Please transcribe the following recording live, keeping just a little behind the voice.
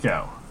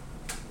Go.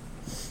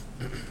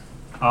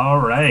 All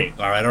right.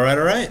 All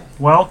right.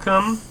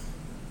 Welcome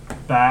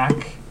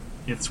back.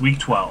 It's week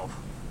 12.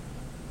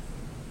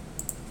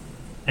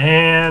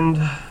 And,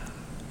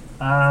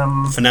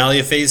 Finale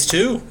of Phase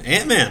 2,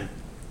 Ant-Man.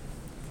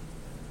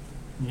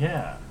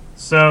 yeah.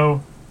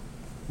 So,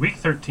 week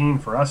 13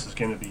 for us is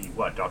going to be,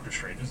 what, Doctor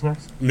Strange is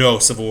next? No,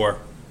 Civil War.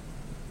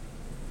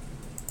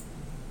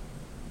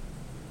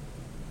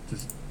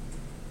 Does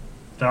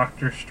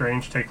Doctor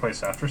Strange take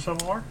place after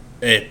Civil War?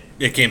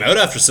 It came out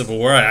after Civil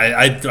War.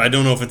 I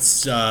don't know if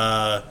it's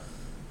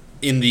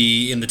in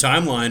the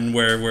timeline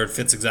where it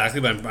fits exactly,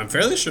 but I'm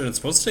fairly sure it's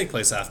supposed to take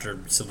place after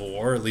Civil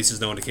War. At least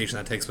there's no indication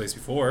that takes place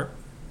before.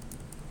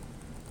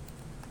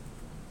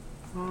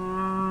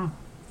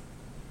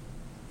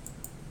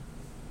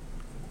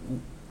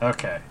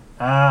 Okay.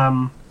 Do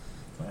I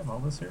have all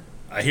this here?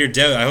 I hope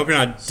you're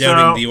not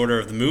doubting the order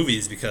of the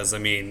movies because, I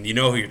mean, you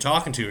know who you're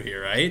talking to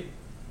here, right?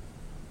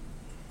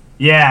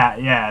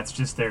 Yeah. It's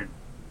just they're...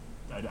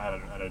 I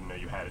didn't know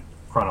you had it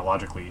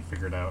chronologically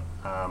figured out.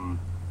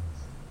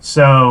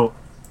 So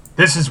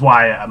this is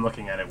why I'm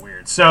looking at it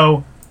weird.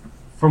 So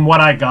from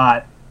what I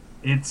got,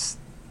 it's...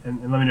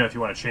 And let me know if you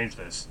want to change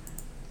this.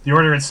 The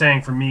order it's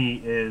saying for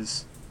me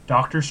is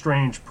Doctor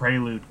Strange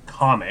Prelude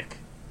Comic,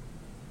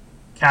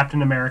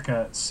 Captain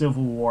America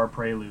Civil War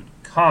Prelude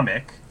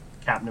Comic,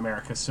 Captain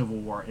America Civil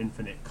War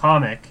Infinite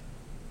Comic,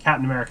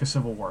 Captain America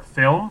Civil War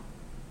Film,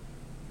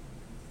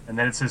 and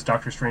then it says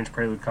Doctor Strange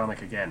Prelude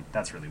Comic again.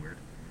 That's really weird.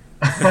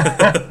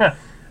 Yeah,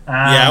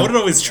 I wouldn't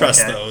always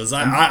trust those.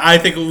 I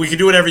think we can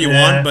do whatever you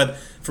want, but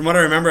from what I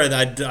remember,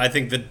 I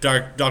think that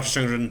Doctor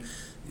Strange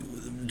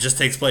just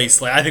takes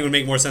place. Like, I think it would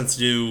make more sense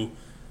to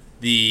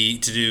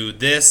do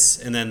this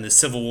and then the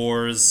Civil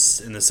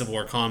Wars and the Civil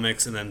War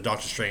comics and then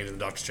Doctor Strange and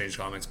the Doctor Strange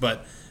comics.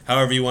 But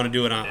however you want to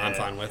do it, I'm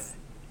fine with.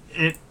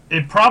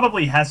 It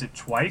probably has it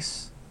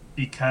twice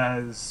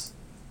because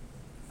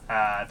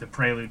the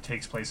Prelude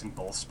takes place in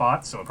both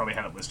spots, so it probably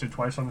had it listed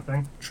twice on the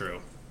thing. True.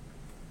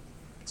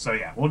 So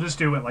yeah, we'll just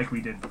do it like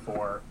we did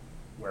before,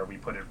 where we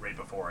put it right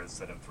before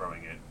instead of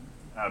throwing it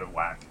out of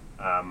whack.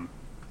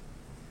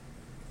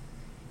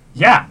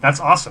 Yeah, that's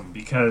awesome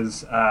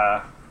because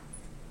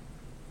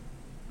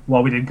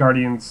while we did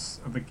Guardians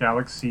of the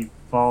Galaxy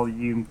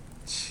Volume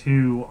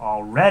 2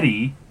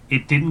 already,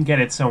 it didn't get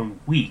its own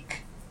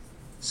week.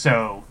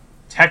 So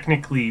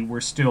technically,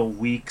 we're still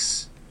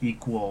weeks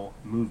equal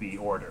movie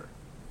order.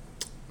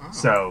 Oh.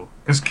 So,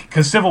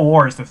 because Civil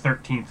War is the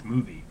 13th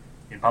movie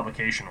in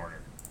publication order.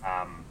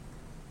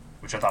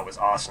 Which I thought was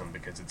awesome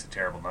because it's a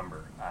terrible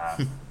number.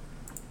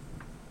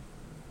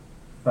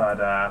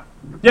 But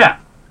yeah,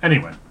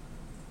 anyway.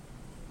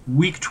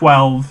 Week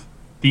 12,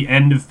 the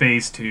end of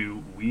Phase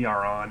 2, we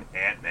are on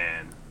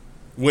Ant-Man.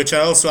 Which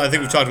I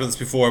think we've talked about this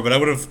before, but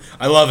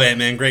I love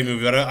Ant-Man, great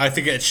movie, but I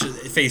think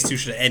Phase 2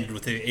 should have ended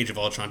with the Age of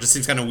Ultron. It just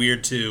seems kind of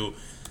weird to...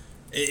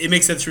 It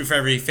makes sense for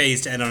every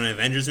phase to end on an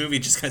Avengers movie.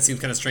 It just kind of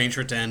seems kind of strange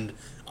for it to end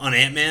on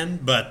Ant-Man,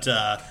 but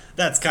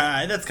that's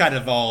kind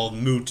of all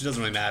moot. It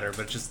doesn't really matter,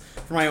 but just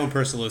for my own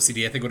personal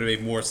OCD, I think it would have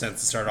made more sense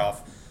to start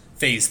off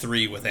Phase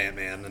 3 with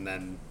Ant-Man, and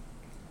then,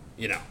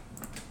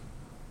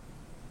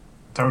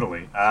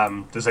 Totally.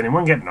 Does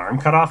anyone get an arm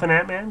cut off in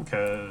Ant-Man?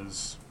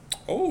 Because...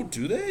 Oh,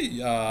 do they?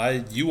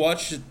 You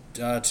watched it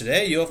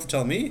today. You'll have to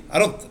tell me. I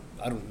don't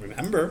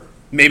remember.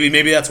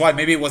 Maybe that's why.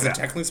 Maybe it wasn't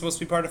technically supposed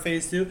to be part of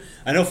Phase 2.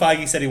 I know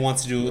Feige said he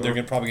wants to do...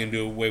 They're probably going to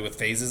do away with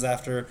phases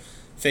after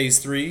Phase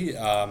 3,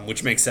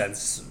 which makes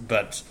sense.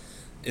 But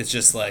it's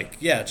just like...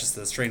 Yeah, it's just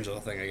a strange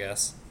little thing, I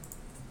guess.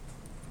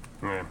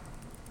 Yeah.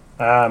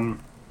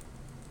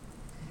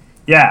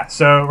 Yeah,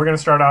 so we're going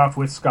to start off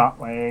with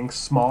Scott Lang's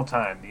Small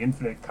Time, the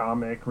Infinite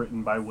Comic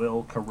written by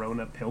Will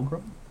Corona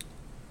Pilgrim.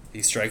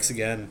 He strikes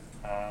again.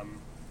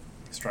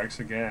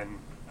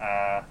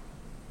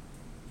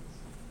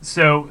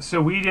 So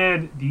we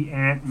did the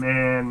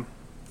Ant-Man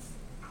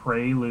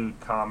Prelude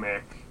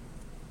comic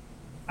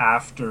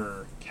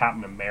after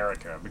Captain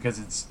America because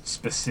it's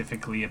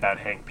specifically about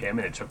Hank Pym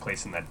and it took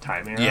place in that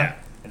time era. Yeah.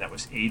 And that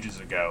was ages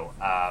ago.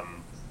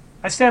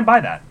 I stand by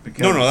that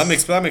because No, that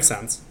makes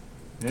sense.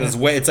 Because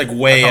it's like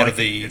way out of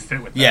the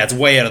it's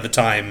way out of the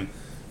time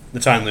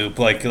loop.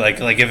 Like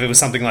if it was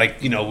something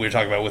like we were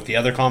talking about with the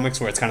other comics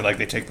where it's kind of like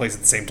they take place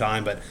at the same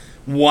time, but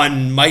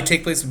one might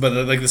take place, but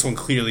like this one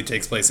clearly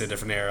takes place in a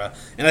different era,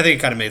 and I think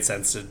it kind of made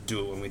sense to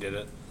do it when we did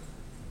it.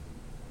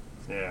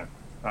 Yeah.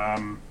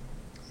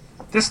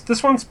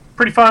 This one's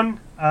pretty fun.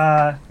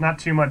 Not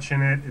too much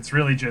in it. It's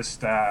really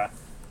just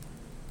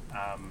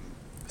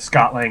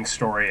Scott Lang's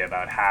story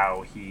about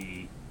how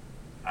he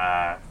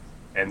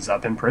ends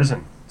up in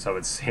prison. So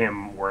it's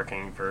him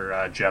working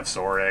for Jeff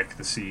Zorich,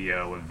 the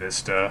CEO of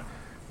Vista,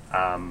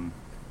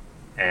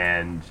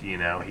 and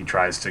he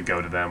tries to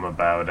go to them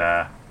about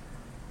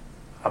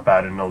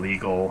an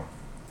illegal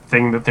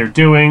thing that they're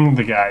doing.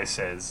 The guy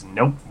says,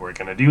 "Nope, we're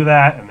going to do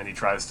that," and then he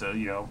tries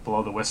to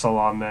blow the whistle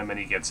on them, and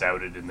he gets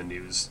outed in the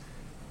news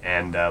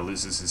and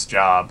loses his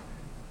job,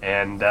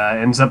 and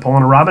ends up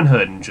pulling a Robin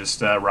Hood and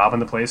just robbing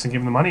the place and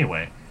giving the money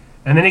away.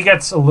 And then he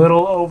gets a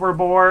little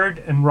overboard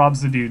and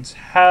robs the dude's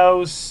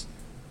house,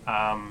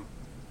 um,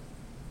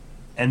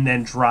 and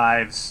then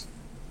drives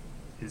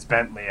his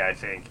Bentley, I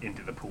think,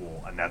 into the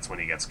pool, and that's when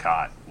he gets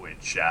caught,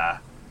 which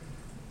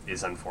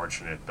is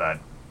unfortunate, but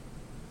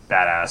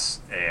badass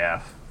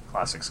AF,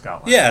 classic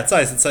Scotland. Yeah, it's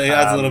nice. It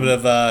adds a little bit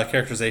of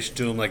characterization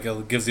to him. Like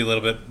it gives you a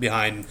little bit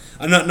behind.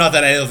 Not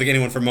that I don't think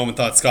anyone for a moment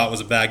thought Scott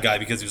was a bad guy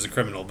because he was a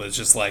criminal, but it's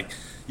just like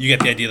you get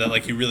the idea that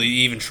like he really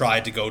even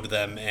tried to go to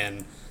them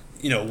and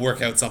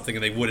work out something,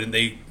 and they wouldn't.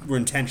 They were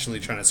intentionally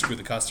trying to screw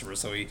the customer,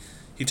 so he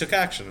took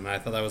action, and I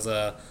thought that was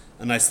a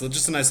nice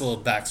little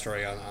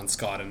backstory on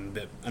Scott and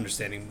a bit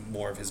understanding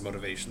more of his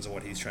motivations and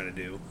what he's trying to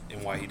do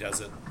and why he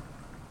does it.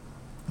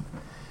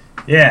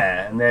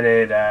 Yeah, and then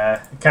it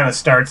kind of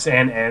starts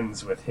and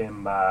ends with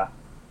him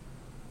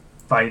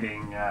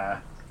fighting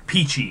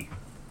Peachy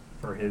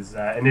for his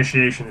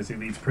initiation as he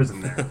leaves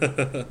prison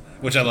there.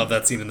 Which I love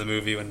that scene in the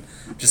movie when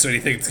you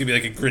think it's gonna be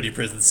like a gritty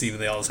prison scene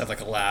and they all just have like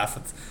a laugh.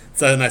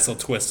 It's a nice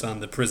little twist on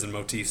the prison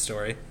motif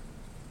story.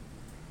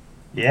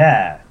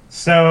 Yeah.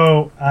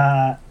 So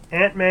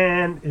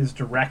Ant-Man is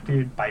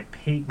directed by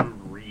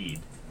Peyton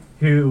Reed,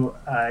 who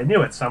I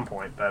knew at some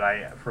point, but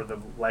I, for the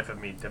life of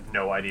me, have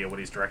no idea what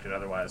he's directed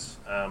otherwise.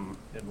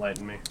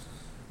 Enlighten me.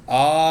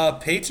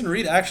 Peyton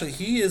Reed, actually,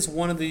 he is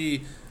one of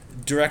the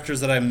directors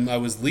that I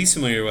was least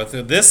familiar with.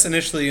 This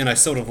initially, and I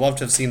sort of loved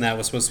to have seen that,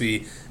 was supposed to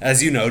be,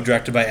 as you know,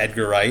 directed by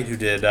Edgar Wright, who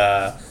did,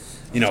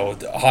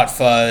 Hot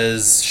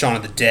Fuzz, Shaun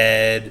of the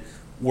Dead,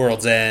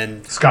 World's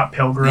End. Scott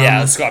Pilgrim.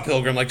 Yeah, Scott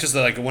Pilgrim, like just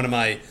like one of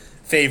my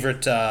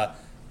favorite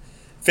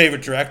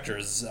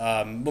directors.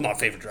 Well, not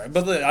favorite director,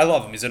 but I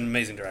love him. He's an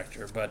amazing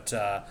director. But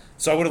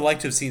so I would have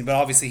liked to have seen, but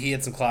obviously he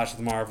had some clash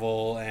with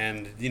Marvel,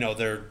 and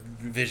their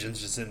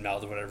visions just didn't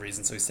meld for whatever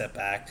reason, so he stepped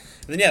back.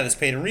 And then this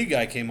Peyton Reed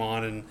guy came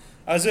on, and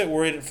I was a bit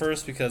worried at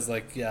first because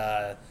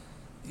I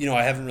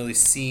haven't really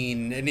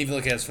seen, and even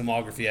looking at his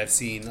filmography,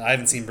 I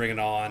haven't seen Bring It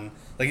On.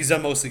 Like he's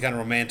done mostly kind of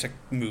romantic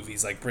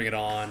movies, like Bring It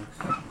On.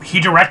 He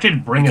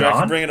directed Bring It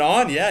On? Bring It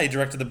On, yeah. He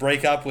directed The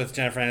Breakup with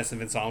Jennifer Aniston and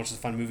Vince Vaughn, which is a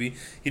fun movie.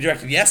 He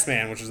directed Yes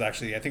Man, which was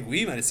actually, I think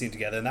we might have seen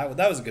together, and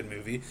that was a good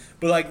movie.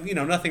 But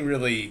nothing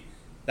really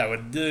that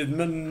would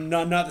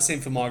not the same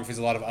filmography as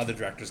a lot of other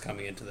directors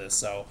coming into this.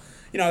 So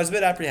I was a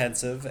bit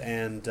apprehensive,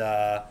 and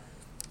I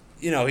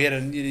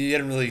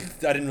didn't really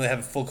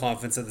have full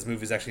confidence that this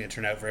movie was actually going to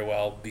turn out very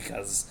well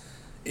because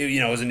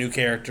it was a new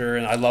character,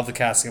 and I love the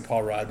casting of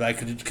Paul Rudd, but I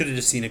could have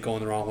just seen it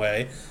going the wrong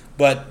way.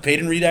 But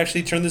Peyton Reed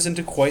actually turned this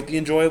into quite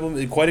a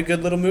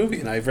good little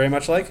movie, and I very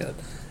much like it.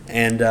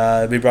 And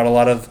we brought a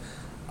lot of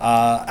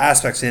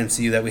aspects to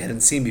MCU that we hadn't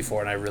seen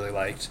before, and I really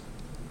liked.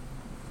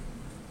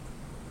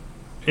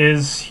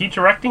 Is he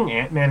directing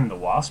Ant-Man and the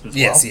Wasp as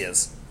well? Yes, he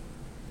is.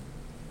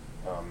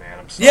 Oh man,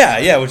 I'm so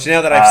Yeah. Which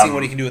now that I've seen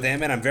what he can do with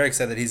Ant-Man, I'm very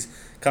excited that he's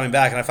coming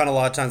back. And I find a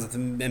lot of times with the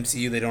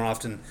MCU, they don't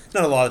often,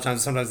 not a lot of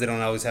times, sometimes they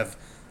don't always have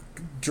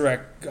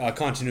direct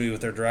continuity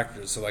with their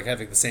directors. So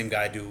having the same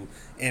guy do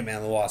Ant-Man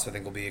and the Wasp, I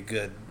think will be a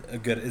good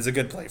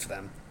play for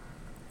them.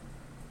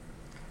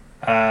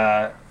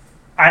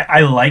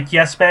 I like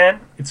Yes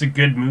Man. It's a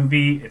good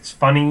movie. It's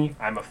funny.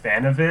 I'm a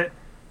fan of it.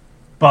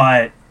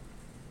 But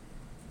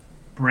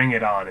Bring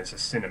It On is a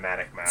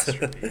cinematic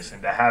masterpiece.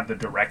 And to have the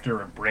director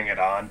of Bring It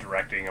On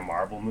directing a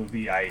Marvel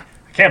movie, I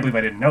can't believe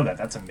I didn't know that.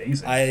 That's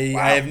amazing.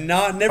 I have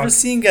never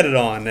seen Get It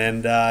On,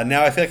 and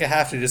now I feel like I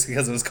have to just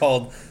because it was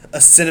called a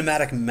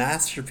cinematic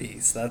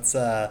masterpiece. That's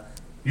You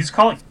just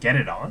call it Get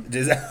It On?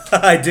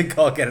 I did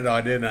call it Get It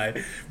On, didn't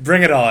I?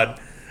 Bring It On.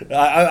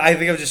 I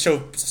think I was just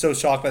so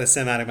shocked by the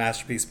cinematic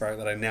masterpiece part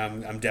that I'm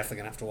definitely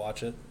gonna have to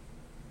watch it.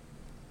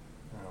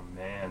 Oh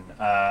man.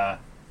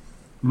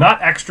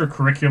 Not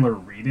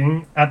extracurricular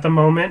reading at the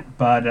moment,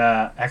 but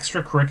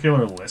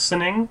extracurricular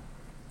listening,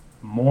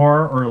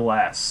 more or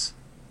less.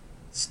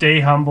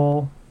 Stay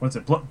Humble. What's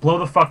it? Blow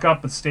the Fuck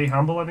Up, but Stay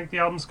Humble, I think the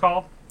album's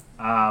called.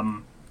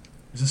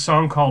 There's a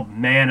song called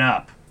Man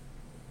Up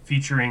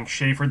featuring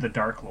Schaefer the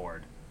Dark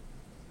Lord.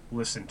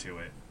 Listen to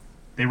it.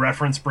 They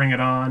reference Bring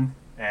It On,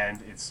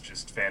 and it's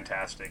just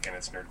fantastic, and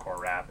it's nerdcore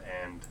rap,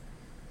 and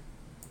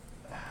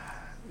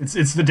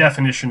it's the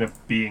definition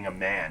of being a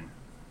man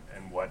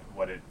and what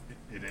it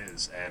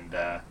is, and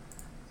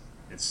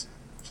it's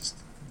just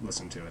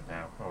listen to it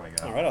now. Oh my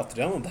god! All right, I'll have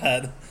to download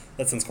that.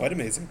 That sounds quite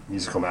amazing.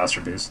 Musical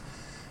masterpiece.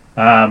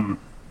 Yeah.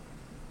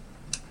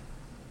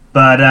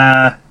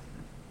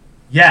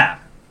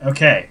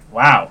 Okay.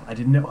 Wow. I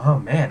didn't know. Oh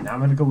man. Now I'm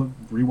gonna go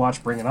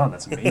rewatch Bring It On.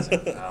 That's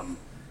amazing.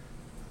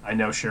 I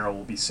know Cheryl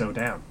will be so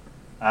down.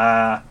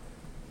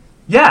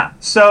 Yeah.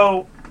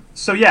 So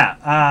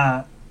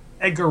yeah.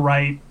 Edgar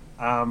Wright.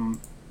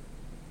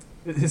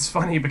 It's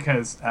funny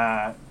because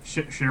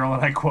Cheryl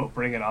and I quote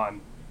Bring It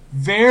On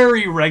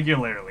very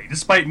regularly,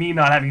 despite me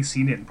not having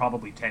seen it in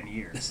probably 10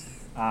 years.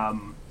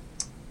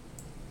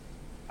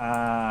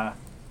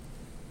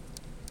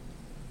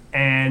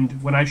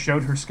 And when I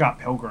showed her Scott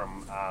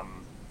Pilgrim,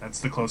 that's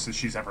the closest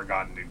she's ever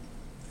gotten to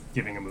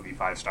giving a movie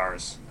 5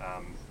 stars.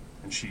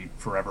 And she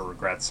forever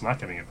regrets not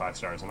giving it 5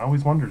 stars and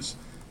always wonders,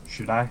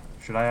 should I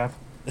have?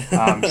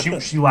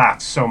 She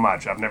laughs so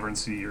much. I've never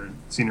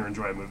seen her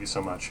enjoy a movie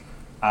so much.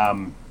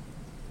 Um,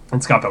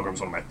 and Scott Pilgrim's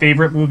one of my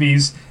favorite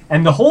movies.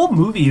 And the whole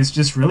movie is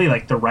just really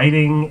like the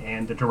writing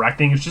and the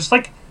directing. It's just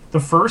like the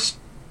first,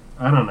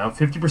 I don't know,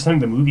 50% of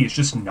the movie is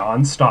just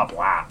nonstop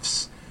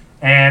laughs.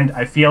 And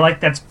I feel like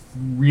that's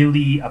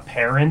really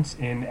apparent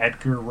in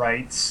Edgar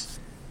Wright's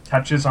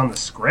touches on the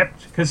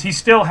script because he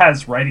still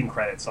has writing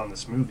credits on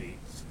this movie.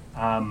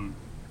 Um,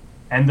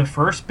 and the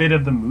first bit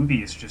of the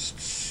movie is just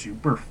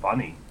super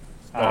funny.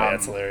 Oh, yeah,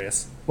 it's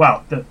hilarious.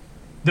 Well, the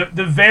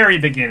very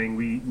beginning,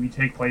 we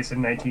take place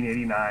in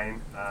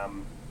 1989.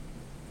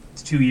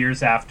 It's 2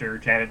 years after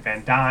Janet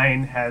Van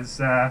Dyne has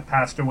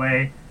passed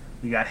away.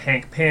 We got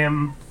Hank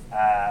Pym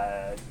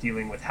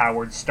dealing with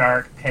Howard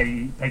Stark,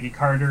 Peggy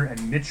Carter,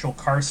 and Mitchell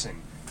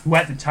Carson, who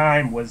at the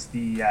time was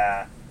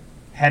the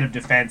head of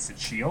defense at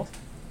S.H.I.E.L.D.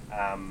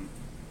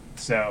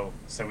 So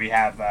we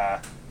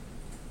have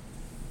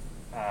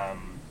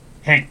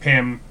Hank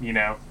Pym,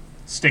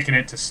 sticking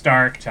it to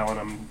Stark, telling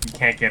him he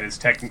can't get his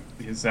tech, and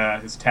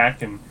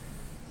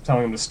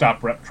telling him to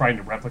stop trying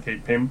to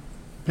replicate Pym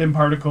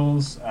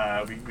particles.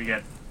 We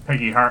get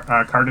Peggy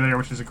Carter there,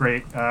 which is a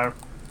great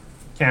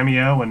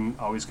cameo, and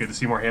always good to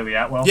see more Haley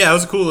Atwell. Yeah, it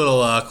was a cool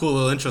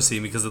little intro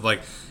scene because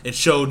it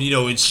showed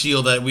in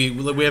Shield that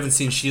we haven't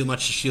seen Shield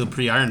much of Shield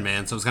pre Iron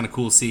Man, so it was kind of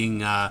cool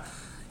seeing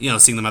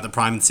seeing them at the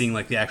prime and seeing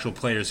like the actual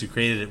players who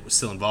created it were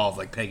still involved,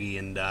 like Peggy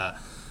and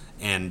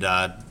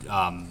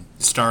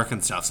Stark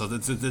and stuff. So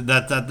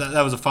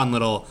that was a fun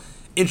little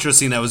intro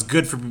scene that was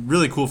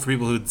really cool for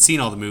people who'd seen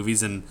all the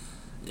movies and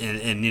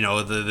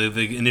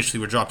they initially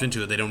were dropped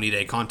into it. They don't need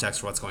a context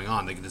for what's going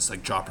on. They can just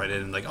like drop right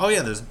in and like, oh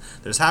yeah,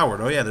 there's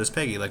Howard. Oh yeah, there's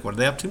Peggy. Like, what are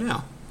they up to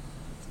now?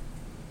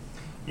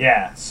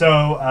 Yeah.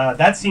 So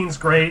that scene's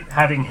great.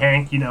 Having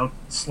Hank,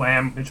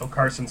 slam Mitchell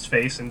Carson's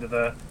face into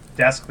the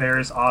desk there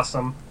is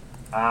awesome.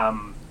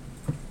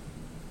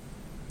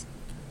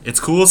 It's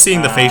cool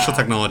seeing the facial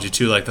technology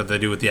too, like that they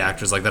do with the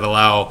actors, like that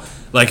allow,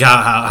 like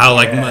how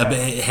like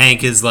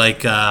Hank is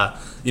like.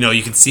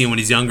 You can see him when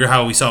he's younger,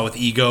 how we saw it with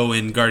Ego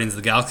in Guardians of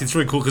the Galaxy. It's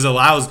really cool because it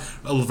allows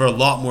for a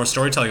lot more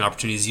storytelling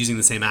opportunities using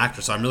the same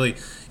actor. So I'm really,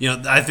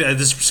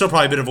 there's still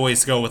probably a bit of a ways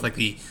to go with like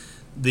the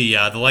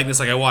likeness.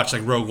 Like I watched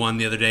like Rogue One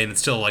the other day, and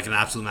it's still like an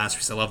absolute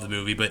masterpiece. I love the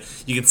movie, but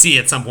you can see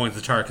at some point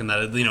the Tarkin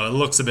that it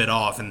looks a bit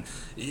off,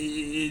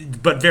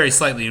 but very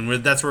slightly, and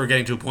that's where we're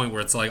getting to a point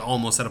where it's like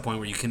almost at a point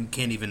where you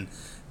can't even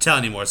tell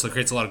anymore. So it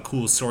creates a lot of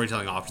cool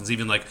storytelling options,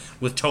 even like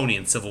with Tony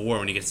in Civil War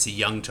when you get to see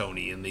young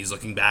Tony and he's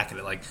looking back at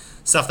it, like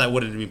stuff that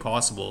wouldn't be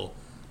possible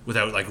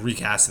without like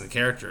recasting the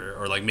character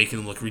or like making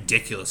him look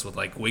ridiculous with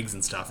like wigs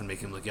and stuff and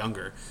making him look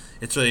younger.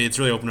 It's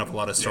really opened up a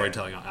lot of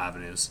storytelling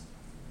avenues.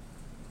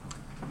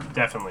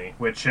 Definitely,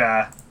 which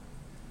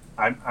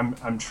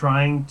I'm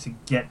trying to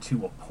get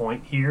to a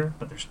point here,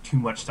 but there's too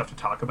much stuff to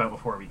talk about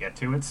before we get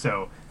to it.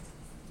 So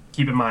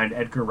keep in mind,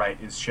 Edgar Wright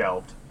is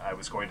shelved. I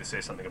was going to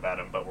say something about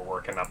him, but we're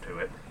working up to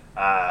it.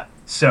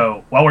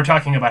 So while we're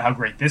talking about how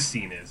great this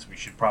scene is, we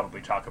should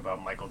probably talk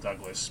about Michael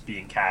Douglas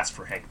being cast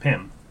for Hank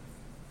Pym.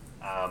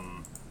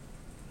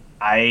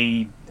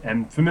 I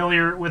am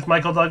familiar with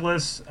Michael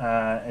Douglas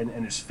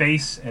and his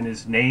face and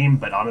his name,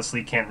 but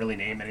honestly can't really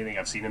name anything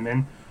I've seen him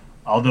in.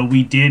 Although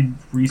we did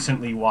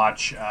recently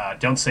watch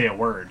Don't Say a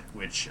Word,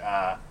 which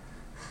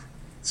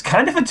it's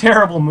kind of a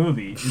terrible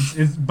movie,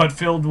 but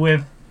filled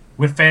with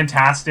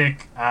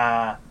fantastic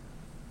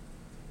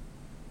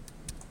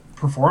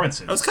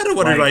performances. I was kind of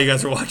wondering why you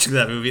guys were watching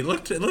that movie. It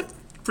looked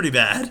pretty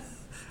bad.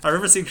 I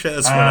remember seeing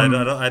trailers for it.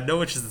 I had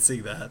no interest in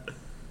seeing that.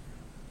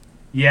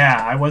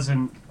 Yeah, I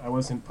wasn't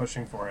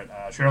pushing for it.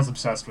 Cheryl's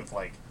obsessed with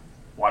like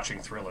watching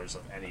thrillers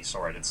of any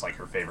sort. It's like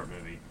her favorite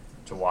movie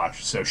to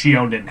watch. So she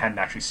owned it and hadn't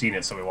actually seen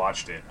it, so we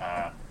watched it.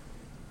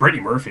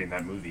 Brittany Murphy in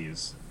that movie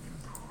is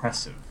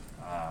impressive.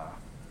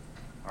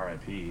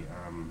 R.I.P.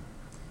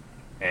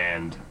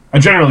 And I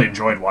generally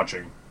enjoyed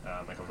watching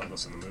Michael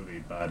Douglas in the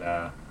movie,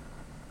 but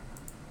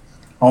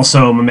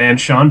also my man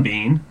Sean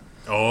Bean.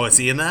 Oh, is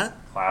he in that?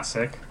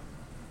 Classic.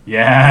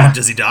 Yeah.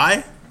 Does he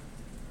die?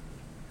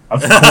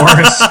 Of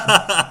course.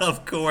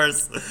 Of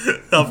course.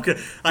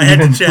 I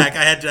had to check.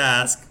 I had to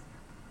ask.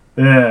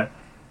 Yeah.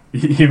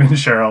 Even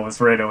Cheryl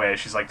was right away.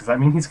 She's like, "Does that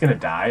mean he's gonna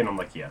die?" And I'm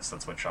like, "Yes,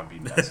 that's what Sean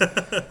Bean does."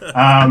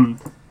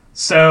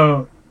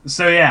 So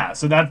yeah.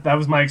 So that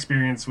was my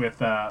experience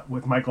with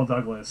Michael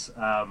Douglas.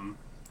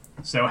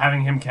 So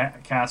having him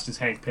cast as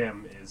Hank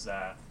Pym is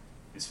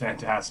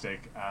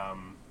fantastic,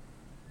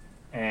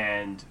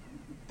 and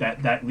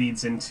that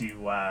leads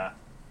into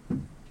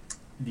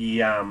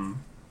the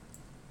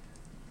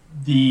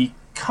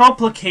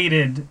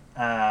complicated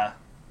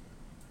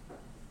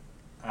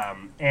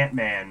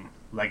Ant-Man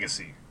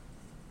legacy.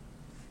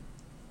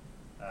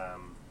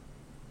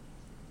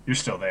 You're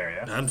still there,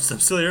 yeah? I'm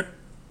still here.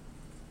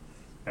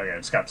 Okay, I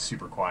just got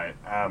super quiet.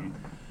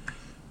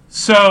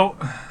 So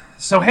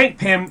Hank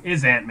Pym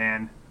is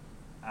Ant-Man.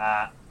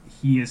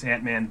 He is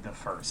Ant-Man the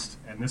First,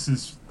 and this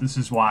is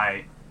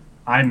why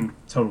I'm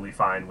totally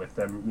fine with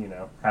them,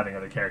 having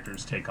other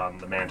characters take on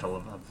the mantle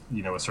of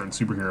a certain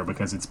superhero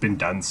because it's been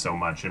done so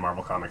much in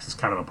Marvel Comics. It's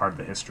kind of a part of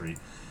the history.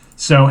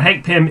 So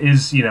Hank Pym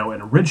is, an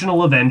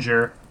original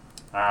Avenger.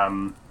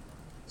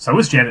 So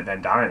is Janet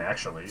Van Dyne,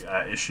 actually.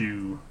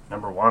 Issue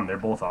 #1, they're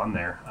both on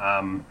there.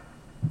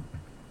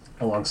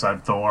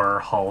 Alongside Thor,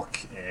 Hulk,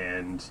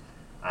 and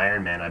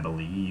Iron Man, I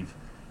believe.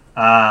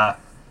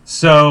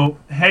 So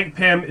Hank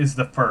Pym is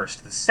the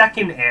first. The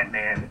second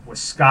Ant-Man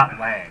was Scott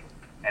Lang.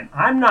 And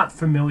I'm not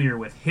familiar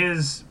with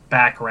his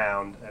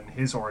background and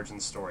his origin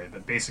story,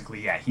 but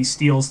basically, yeah, he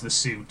steals the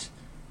suit,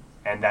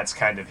 and that's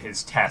kind of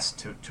his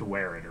test to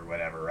wear it or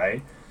whatever,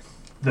 right?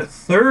 The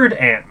third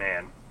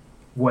Ant-Man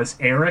was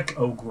Eric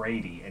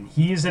O'Grady, and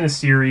he's in a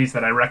series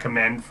that I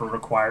recommend for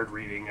required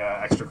reading,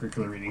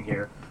 extracurricular reading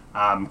here,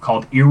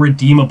 called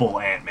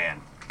Irredeemable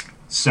Ant-Man.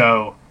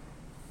 So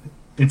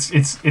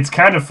it's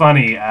kind of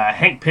funny.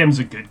 Hank Pym's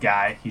a good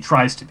guy. He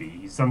tries to be.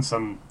 He's done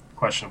some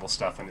questionable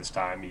stuff in his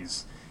time.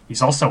 He's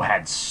also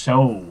had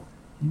so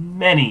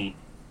many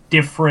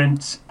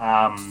different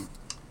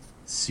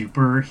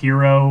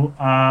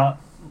superhero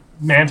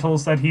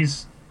mantles that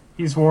he's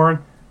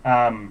worn.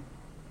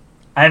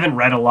 I haven't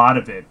read a lot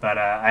of it, but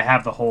I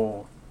have the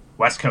whole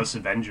West Coast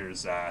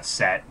Avengers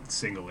set,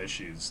 single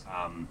issues.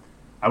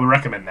 I would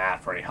recommend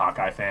that for any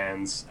Hawkeye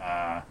fans.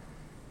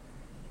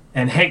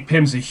 And Hank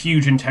Pym's a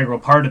huge integral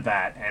part of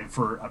that, and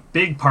for a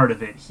big part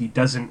of it, he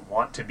doesn't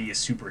want to be a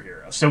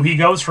superhero. So he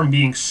goes from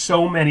being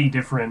so many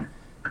different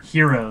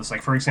heroes,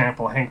 like for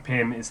example, Hank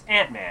Pym is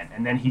Ant-Man,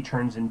 and then he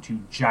turns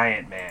into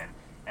Giant Man,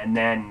 and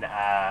then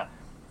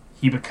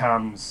he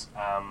becomes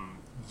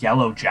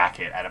Yellow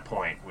Jacket at a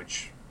point,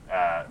 which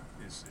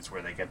is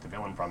where they get the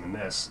villain from in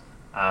this,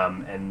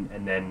 and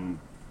then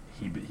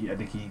he I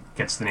think he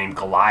gets the name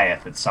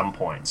Goliath at some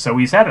point. So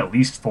he's had at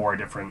least 4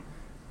 different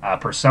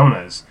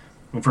personas,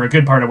 and for a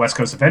good part of West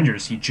Coast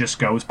Avengers, he just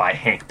goes by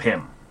Hank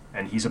Pym,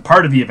 and he's a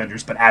part of the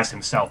Avengers, but as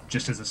himself,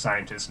 just as a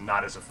scientist,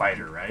 not as a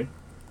fighter, right?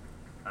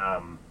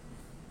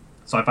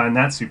 So I find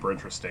that super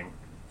interesting.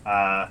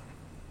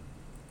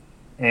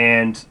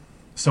 And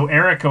so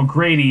Eric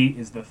O'Grady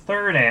is the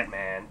third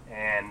Ant-Man,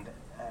 and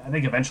I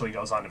think eventually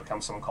goes on to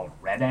become someone called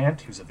Red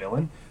Ant, who's a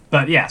villain.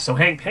 But yeah, so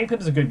Hank Pym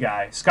is a good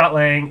guy. Scott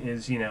Lang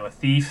is, a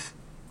thief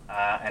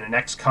and an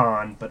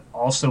ex-con, but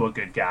also a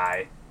good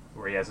guy,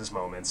 where he has his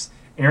moments.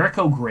 Eric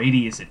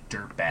O'Grady is a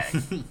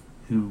dirtbag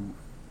who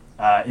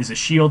is a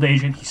S.H.I.E.L.D.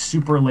 agent. He's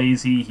super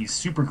lazy. He's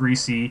super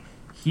greasy.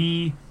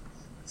 He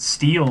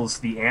steals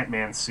the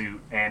Ant-Man suit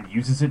and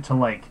uses it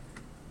to,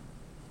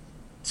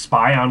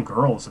 spy on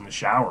girls in the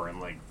shower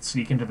and,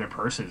 sneak into their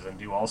purses and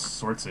do all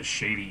sorts of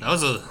shady, that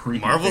was a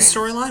Marvel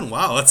storyline?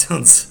 Wow, that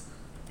sounds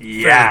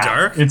very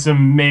dark. It's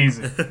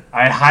amazing.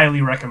 I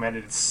highly recommend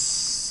it. It's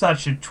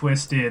such a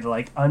twisted,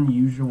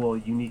 unusual,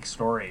 unique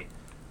story.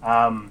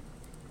 And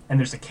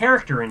there's a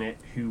character in it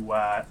who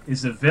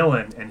is a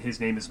villain, and his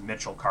name is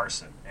Mitchell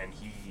Carson, and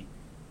he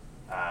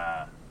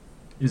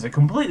is a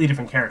completely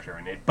different character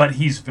in it, but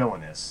he's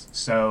villainous.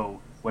 So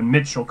when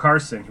Mitchell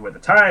Carson, who at the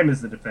time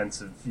is the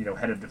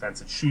head of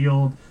defense at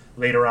S.H.I.E.L.D.,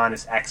 later on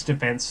is ex-head of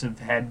defense at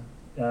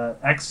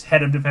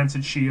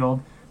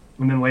S.H.I.E.L.D.,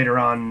 and then later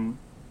on,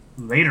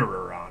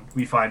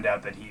 we find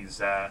out that he's,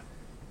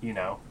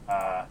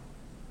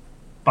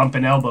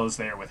 bumping elbows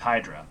there with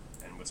Hydra,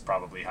 and was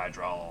probably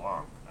Hydra all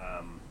along.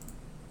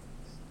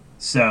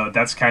 So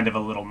that's kind of a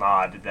little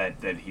nod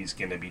that he's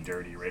going to be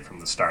dirty right from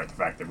the start. The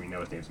fact that we know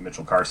his name's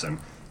Mitchell Carson.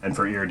 And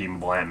for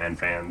Irredeemable Ant-Man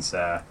fans,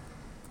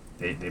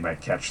 they might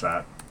catch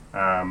that.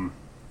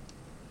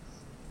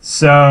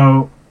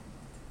 So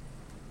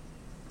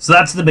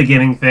that's the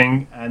beginning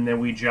thing. And then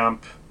we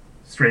jump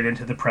straight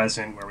into the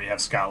present where we have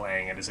Scott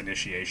Lang and his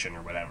initiation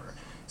or whatever.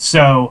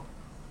 So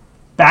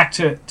back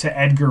to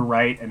Edgar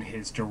Wright and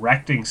his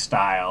directing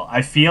style,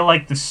 I feel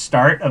like the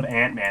start of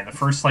Ant-Man, the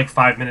first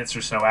 5 minutes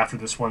or so after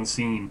this one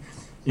scene,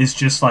 is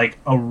just a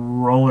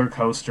roller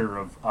coaster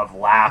of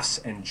laughs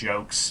and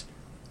jokes,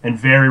 and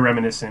very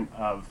reminiscent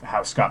of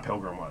how Scott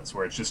Pilgrim was,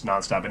 where it's just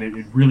nonstop, and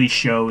it really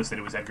shows that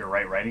it was Edgar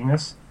Wright writing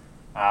this.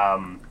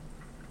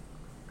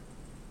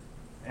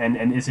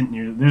 And isn't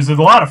near. There's a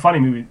lot of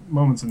funny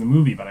moments in the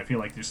movie, but I feel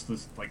like just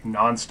this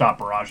nonstop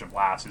barrage of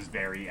laughs is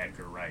very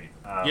Edgar Wright.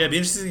 Yeah, it'd be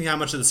interesting to see how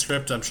much of the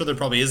script. I'm sure there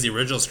probably is the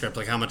original script,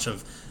 how much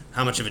of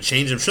it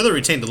changed. I'm sure they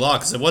retained a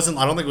lot because it wasn't.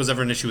 I don't think it was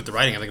ever an issue with the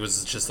writing. I think it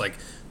was just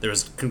there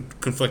was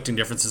conflicting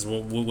differences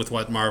with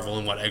what Marvel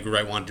and what Edgar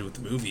Wright wanted to do with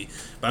the movie.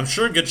 But I'm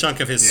sure a good chunk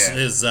of his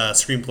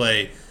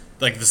screenplay,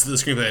 the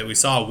screenplay that we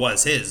saw,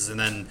 was his, and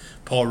then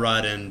Paul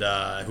Rudd and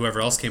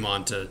whoever else came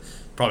on to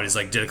probably just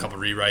did a couple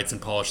rewrites and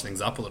polished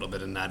things up a little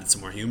bit and added some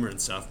more humor and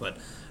stuff. But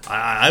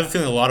I have a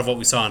feeling a lot of what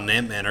we saw in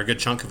Ant-Man, or a good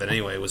chunk of it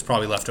anyway, was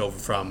probably left over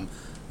from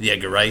the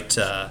Edgar Wright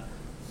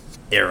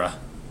era.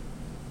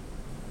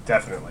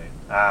 Definitely.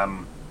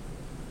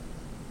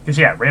 Because,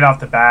 right off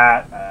the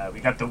bat,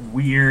 we got the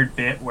weird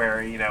bit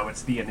where,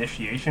 it's the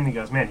initiation. He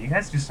goes, man, you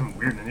guys do some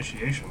weird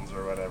initiations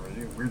or whatever,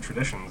 weird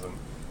traditions.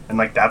 And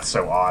that's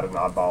so odd and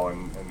oddball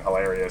and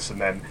hilarious. And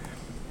then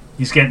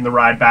He's getting the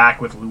ride back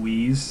with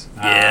Louise.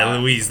 Yeah,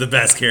 Louise, the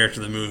best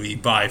character in the movie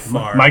by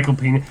far. Michael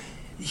Pena.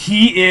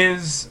 He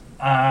is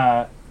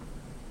the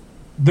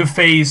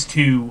Phase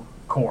 2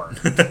 core.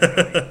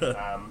 Really.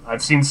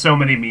 I've seen so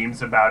many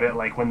memes about it,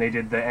 like when they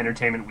did the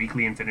Entertainment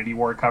Weekly Infinity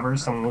War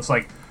covers, someone was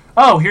like,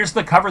 oh, here's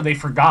the cover they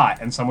forgot,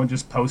 and someone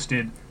just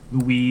posted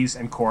Louise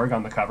and Korg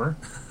on the cover.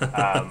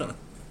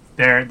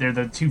 They're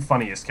the two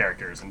funniest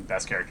characters and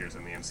best characters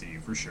in the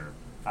MCU, for sure.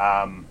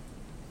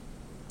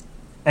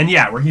 And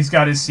yeah, where he's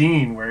got his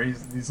scene where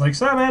he's like,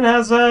 so man,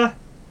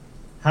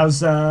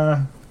 how's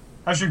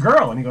your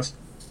girl? And he goes,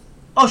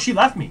 oh, she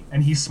left me.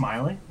 And he's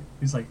smiling.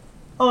 He's like,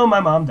 oh, my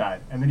mom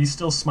died. And then he's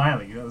still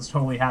smiling. He got this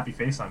totally happy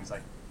face on him. He's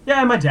like,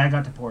 yeah, my dad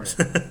got deported.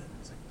 He's like,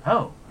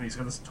 oh. And he's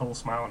got this total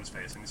smile on his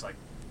face. And he's like,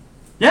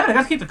 yeah, but I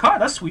got to keep the car.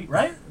 That's sweet,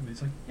 right? And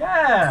he's like,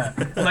 yeah.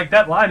 And like,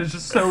 that line is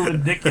just so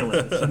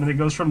ridiculous. And then it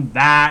goes from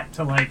that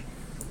to like,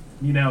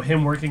 you know,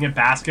 him working at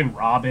Baskin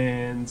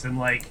Robbins and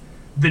like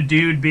the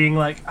dude being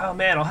like, oh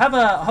man, I'll have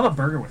a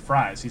burger with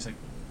fries. He's like,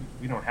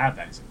 we don't have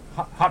that. He's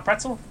like, hot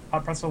pretzel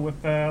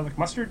with like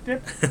mustard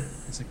dip.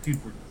 It's like,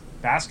 dude, we're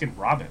Baskin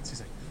Robbins.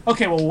 He's like,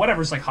 okay, well,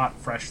 whatever's like hot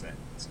and fresh then.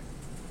 It's like,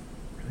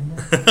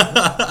 really?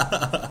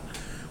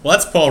 Well,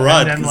 that's Paul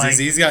Rudd. Then,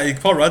 like,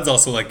 Paul Rudd's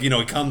also like, you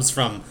know, he comes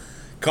from.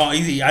 I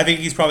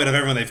think he's probably, out of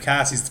everyone they've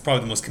cast, he's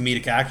probably the most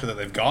comedic actor that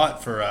they've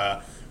got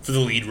for the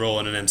lead role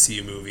in an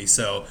MCU movie.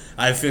 So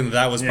I think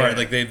that was part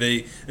like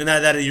they and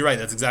that you're right.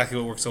 That's exactly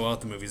what works so well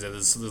with the movies.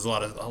 There's a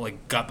lot of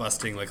like gut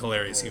busting, like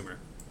hilarious humor.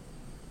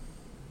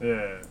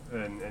 Yeah,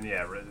 and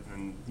yeah,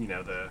 and you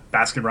know the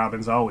Baskin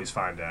Robbins always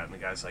find out, and the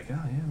guy's like, oh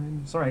yeah,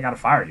 man, sorry, I gotta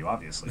fire you,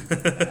 obviously.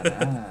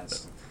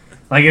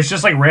 Like it's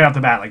just like right off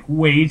the bat, like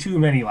way too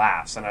many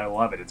laughs, and I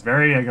love it. It's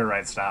very Edgar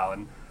Wright style,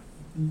 and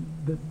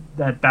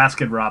that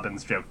Baskin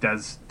Robbins joke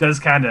does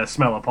kind of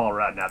smell of Paul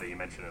Rudd now that you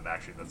mention it.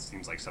 Actually, that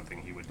seems like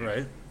something he would do.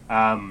 Right.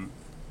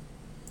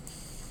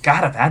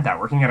 God, I've had that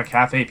working at a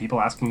cafe.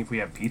 People asking if we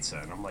have pizza,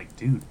 and I'm like,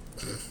 dude,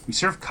 we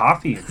serve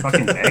coffee and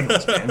fucking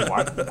bagels, man.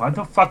 Why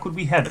the fuck would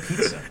we have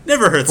pizza?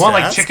 Never hurts. Well,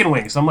 like chicken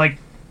wings. I'm like,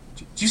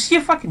 do you see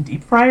a fucking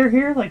deep fryer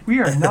here? Like, we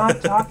are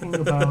not talking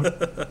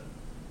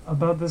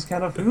about this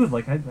kind of food.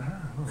 Like, I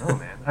don't know,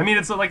 man. I mean,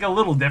 it's like a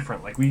little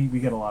different. Like, we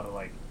get a lot of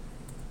like.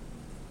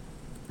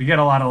 We get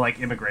a lot of like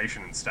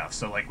immigration and stuff,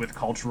 so like with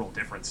cultural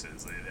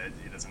differences,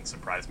 it doesn't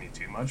surprise me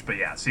too much. But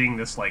yeah, seeing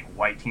this like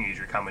white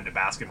teenager come into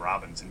Baskin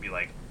Robbins and be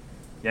like,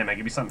 "Yeah, man,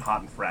 give me something hot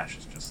and fresh,"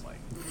 is just like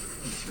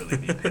it's really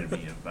the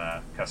epitome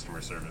of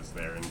customer service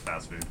there in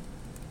fast food.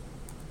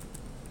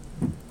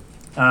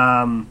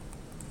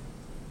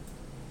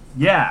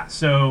 Yeah,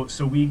 so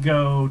we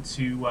go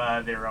to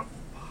their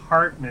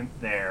apartment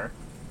there.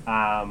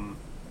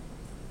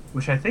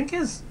 Which I think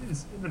is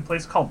in a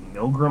place called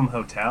Milgram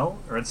Hotel,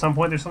 or at some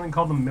point there's something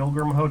called the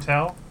Milgram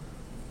Hotel,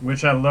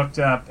 which I looked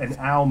up, and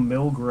Al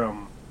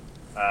Milgrom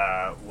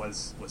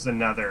was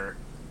another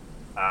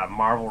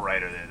Marvel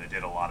writer there that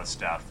did a lot of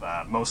stuff,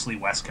 mostly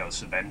West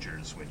Coast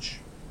Avengers, which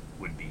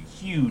would be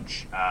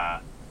huge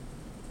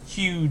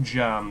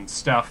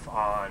stuff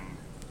on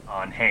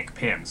Hank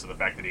Pym. So the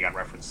fact that he got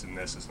referenced in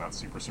this is not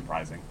super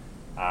surprising.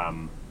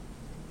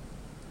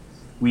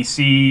 We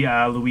see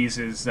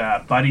Louise's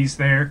buddies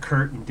there,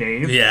 Kurt and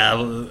Dave. Yeah, I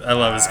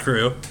love his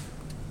crew.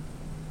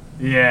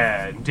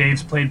 Yeah, and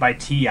Dave's played by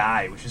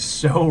T.I., which is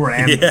so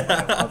random. Yeah.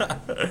 I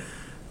love it.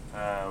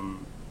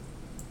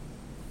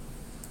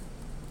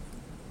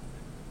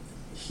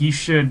 He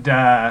should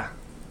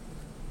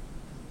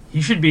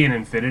be in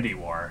Infinity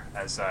War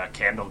as a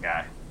Candle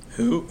guy.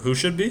 Who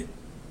should be?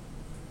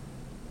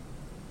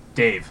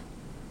 Dave.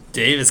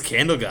 Dave is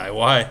Candle guy.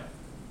 Why?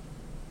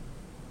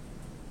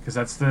 Because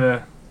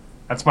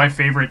that's my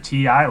favorite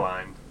T.I.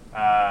 line.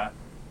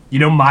 You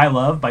know My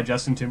Love by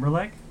Justin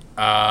Timberlake?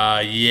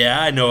 Yeah,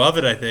 I know of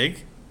it, I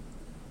think.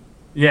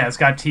 Yeah, it's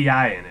got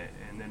T.I. in it.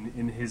 And then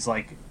in his,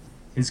 like,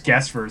 his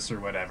guest verse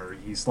or whatever,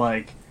 he's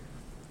like,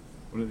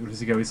 what does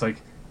he go? He's like,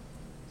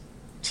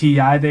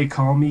 T.I., they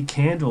call me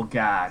Candle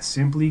Guy,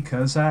 simply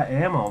 'cause I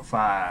am on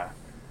fire.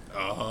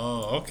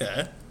 Oh,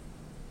 okay.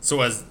 So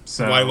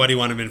why do you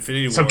want him in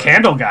Infinity War? So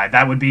Candle Guy,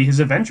 that would be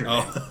his Avenger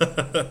name.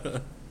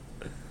 Oh.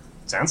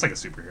 Sounds like a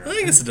superhero.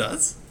 I guess it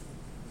does.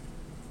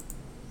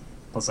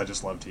 Plus, I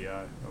just love T.I.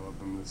 I love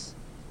him.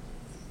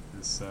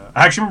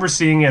 I actually remember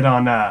seeing it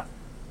on.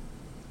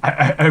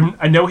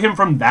 I know him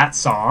from that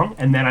song,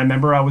 and then I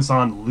remember I was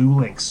on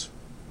Lulinks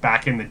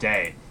back in the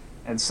day,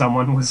 and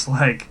someone was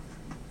like,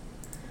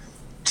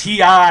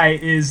 T.I.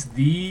 is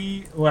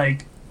the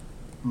like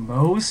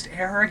most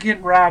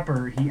arrogant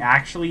rapper. He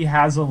actually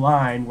has a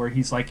line where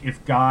he's like,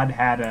 if God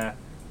had a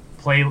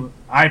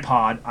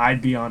iPod,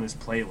 I'd be on his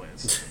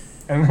playlist.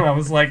 And then I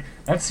was like,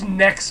 that's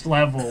next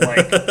level,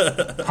 like,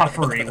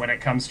 puffery when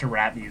it comes to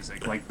rap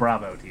music. Like,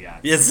 bravo, T.I.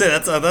 Yes,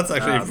 that's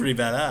actually pretty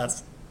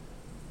badass.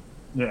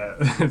 Yeah,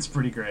 it's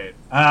pretty great.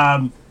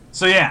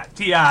 So, yeah,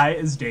 T.I.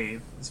 is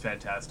Dave. It's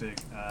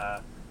fantastic.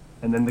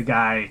 And then the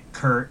guy,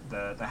 Kurt,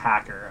 the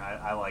hacker,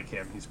 I like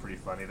him. He's pretty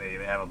funny. They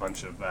have a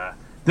bunch of...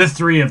 the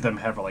three of them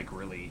have, like,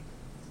 really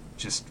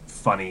just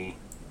funny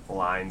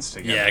lines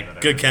together. Yeah, that I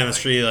good really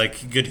chemistry,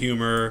 like good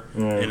humor,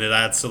 Yeah. and it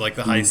adds to like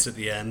the heist at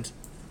the end.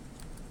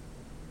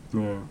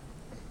 like.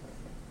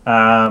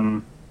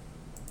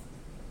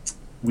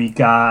 We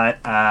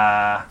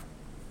got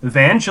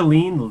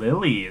Evangeline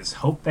Lilly as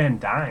Hope Van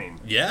Dyne.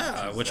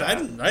 Yeah, which I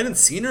didn't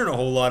see her in a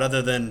whole lot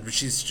other than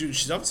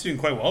she's obviously doing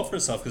quite well for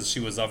herself because she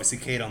was obviously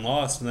Kate on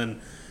Lost, and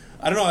then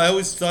I don't know. I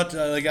always thought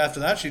like after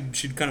that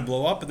she'd kind of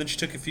blow up, but then she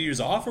took a few years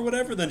off or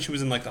whatever. Then she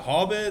was in like The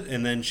Hobbit,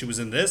 and then she was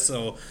in this,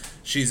 so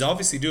she's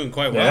obviously doing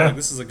quite well. Yeah. Like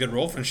this is a good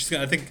role for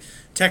her. I think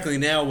technically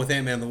now with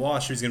Ant-Man and the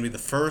Wasp, she's going to be the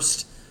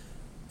first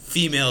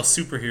female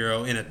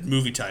superhero in a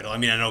movie title. I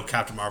mean, I know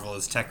Captain Marvel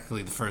is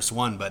technically the first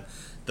one, but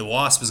the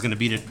Wasp is going to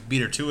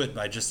beat her to it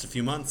by just a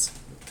few months.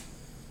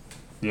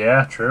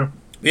 Yeah, true.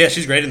 Yeah,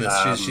 she's great in this.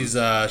 I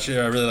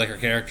really like her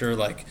character.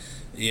 Like,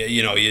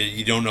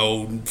 you don't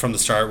know from the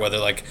start whether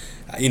like,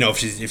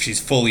 if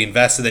she's fully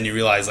invested. Then you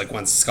realize like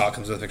once Scott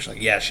comes into the picture,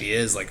 like yeah, she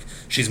is. Like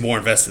she's more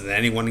invested than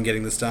anyone in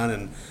getting this done,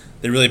 and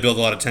they really build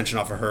a lot of tension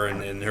off of her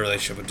and her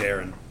relationship with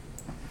Darren.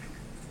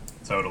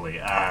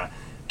 Totally.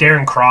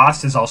 Darren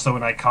Cross is also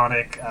an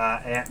iconic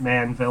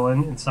Ant-Man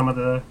villain in some of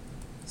the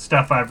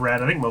stuff I've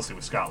read. I think mostly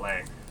with Scott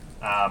Lang.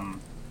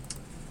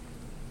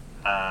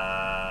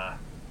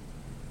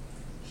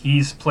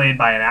 He's played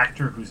by an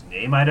actor whose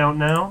name I don't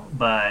know,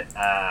 but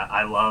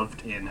I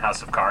loved in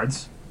House of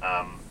Cards.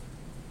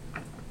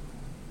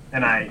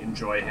 And I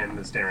enjoy him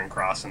as Darren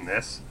Cross in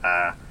this.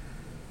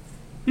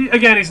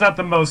 He's not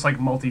the most like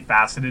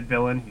multifaceted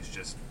villain. He's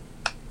just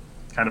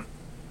kind of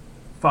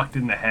fucked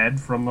in the head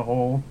from the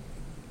whole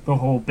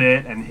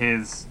bit, and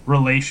his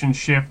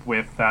relationship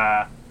with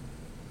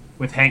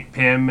Hank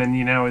Pym,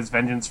 and his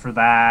vengeance for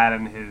that,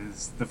 and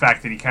the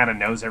fact that he kind of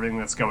knows everything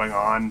that's going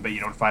on, but you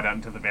don't find out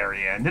until the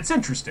very end. It's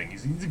interesting.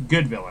 He's a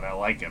good villain. I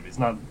like him. He's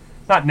not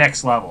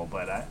next level,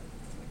 but I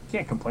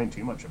can't complain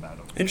too much about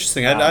him.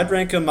 Interesting. I'd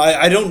rank him.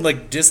 I don't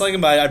like dislike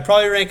him, but I'd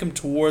probably rank him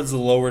towards the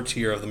lower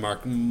tier of the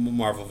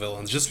Marvel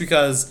villains, just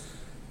because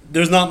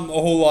there's not a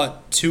whole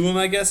lot to him.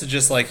 I guess it's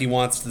just like he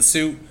wants the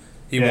suit.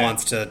 He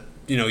wants to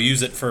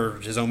use it for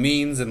his own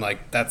means, and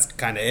like that's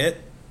kind of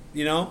it.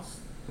 Yeah.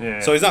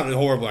 So he's not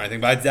horrible or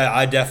anything, but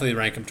I definitely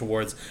rank him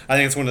towards. I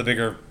think it's one of the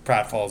bigger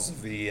pratfalls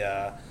of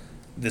the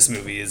this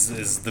movie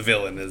is the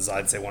villain is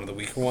I'd say one of the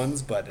weaker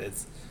ones, but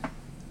it's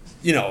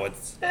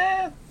it's.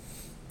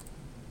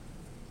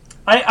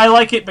 I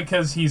like it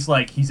because he's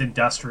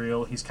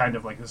industrial. He's kind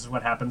of like, this is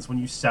what happens when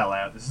you sell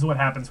out. This is what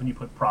happens when you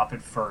put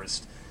profit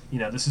first.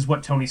 This is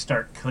what Tony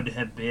Stark could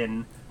have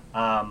been.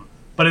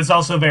 But it's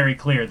also very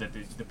clear that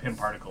the Pym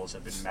particles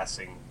have been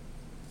messing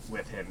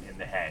with him in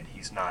the head.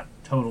 He's not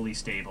totally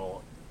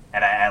stable,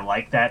 and I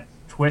like that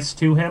twist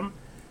to him.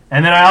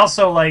 And then I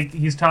also like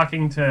he's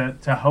talking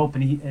to Hope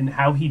and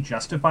how he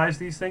justifies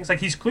these things. Like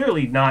he's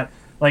clearly not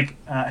like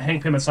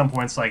Hank Pym at some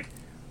points like,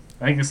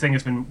 I think this thing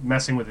has been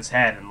messing with his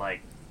head, and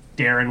like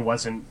Darren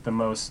wasn't the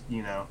most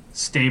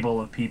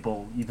stable of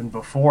people even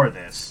before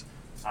this.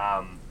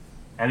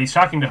 And he's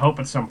talking to Hope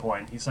at some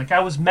point. He's like, I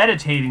was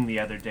meditating the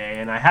other day,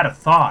 and I had a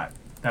thought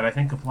that I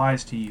think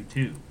applies to you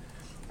too.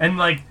 And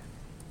like,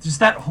 just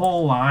that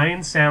whole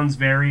line sounds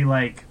very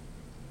like,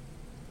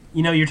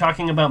 you're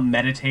talking about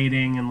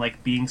meditating and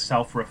like being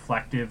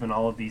self-reflective and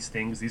all of these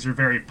things. These are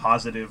very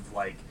positive,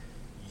 like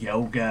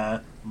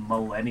yoga,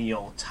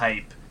 millennial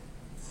type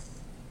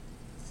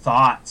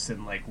thoughts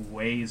and like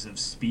ways of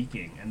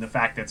speaking. And the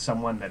fact that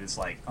someone that is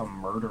like a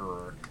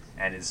murderer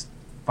and is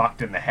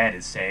fucked in the head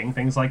is saying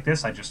things like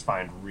this, I just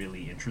find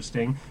really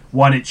interesting.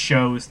 One, it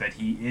shows that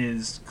he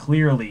is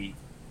clearly,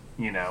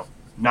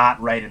 not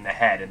right in the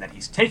head, and that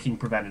he's taking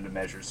preventative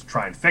measures to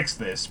try and fix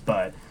this.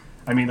 But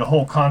I mean, the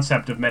whole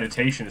concept of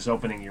meditation is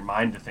opening your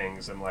mind to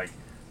things and like,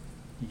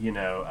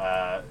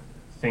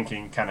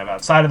 thinking kind of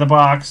outside of the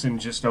box and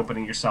just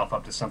opening yourself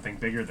up to something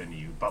bigger than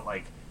you. But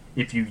like,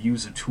 if you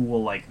use a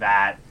tool like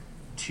that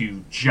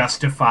to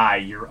justify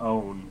your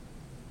own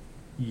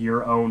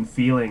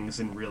feelings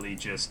and really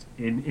just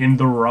in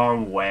the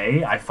wrong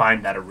way, I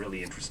find that a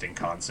really interesting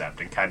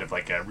concept and kind of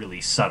like a really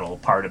subtle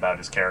part about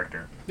his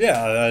character.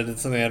 Yeah,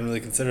 it's something I hadn't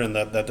really considered, and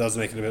that does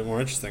make it a bit more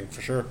interesting,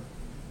 for sure.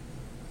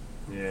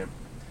 Yeah.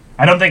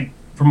 I don't think,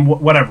 from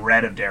what I've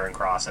read of Darren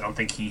Cross, I don't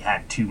think he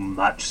had too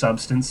much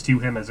substance to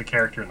him as a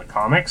character in the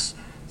comics,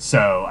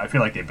 so I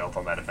feel like they built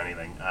on that, if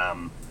anything.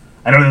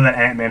 I don't know that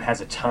Ant-Man has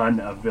a ton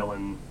of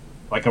villain,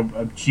 like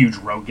a huge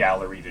rogue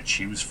gallery to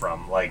choose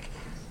from. Like,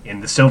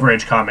 in the Silver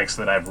Age comics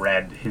that I've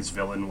read, his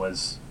villain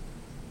was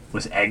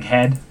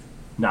Egghead,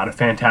 not a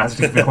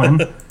fantastic villain.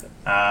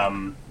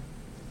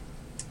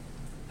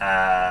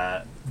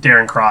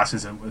 Darren Cross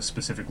is a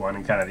specific one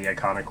and kind of the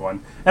iconic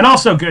one. And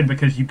also good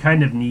because you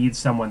kind of need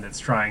someone that's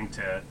trying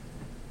to...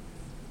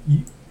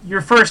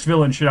 your first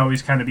villain should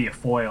always kind of be a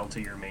foil to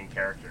your main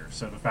character.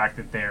 So the fact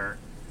that they're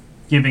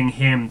giving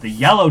him the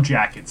Yellow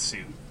Jacket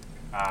suit,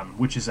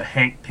 which is a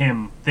Hank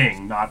Pym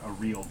thing, not a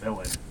real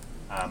villain.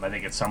 I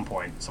think at some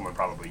point someone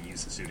probably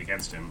used the suit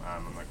against him.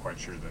 I'm not quite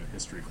sure the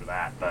history for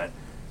that. But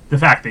the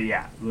fact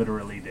that,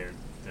 literally they're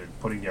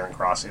putting Darren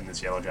Cross in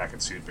this Yellow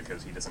Jacket suit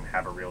because he doesn't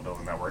have a real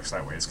villain that works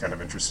that way is kind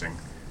of interesting.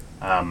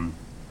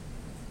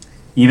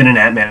 Even in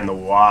Ant-Man and the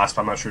Wasp,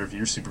 I'm not sure if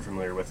you're super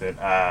familiar with it.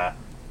 I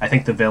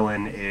think the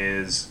villain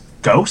is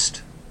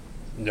Ghost.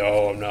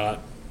 No, I'm not.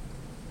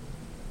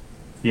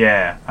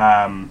 Yeah.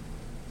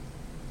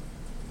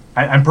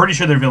 I'm pretty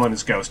sure their villain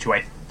is Ghost, who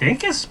I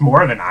think is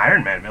more of an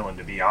Iron Man villain,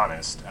 to be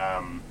honest.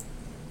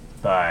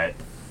 But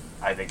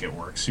I think it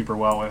works super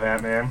well with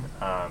Ant-Man.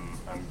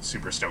 I'm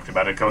super stoked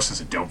about it. Ghost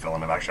is a dope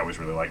villain. I've actually always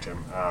really liked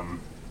him.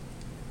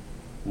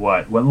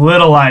 What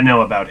little I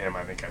know about him,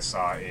 I think I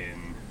saw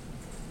in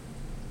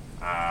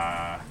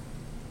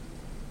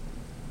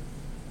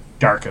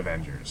Dark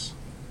Avengers.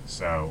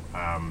 So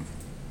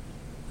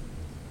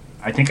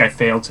I think I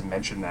failed to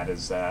mention that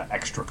as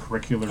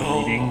extracurricular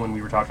reading when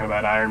we were talking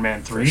about Iron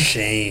Man 3.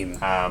 Shame.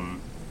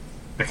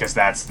 Because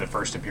that's the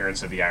first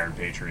appearance of the Iron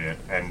Patriot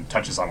and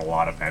touches on a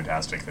lot of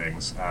fantastic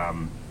things.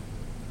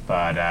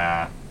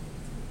 But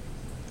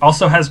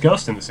also has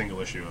Ghost in the single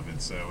issue of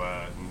it, so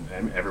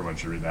everyone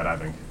should read that, I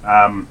think.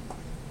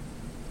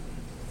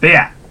 But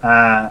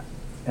yeah,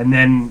 and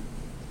then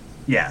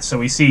so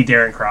we see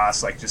Darren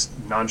Cross like just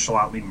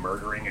nonchalantly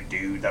murdering a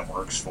dude that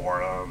works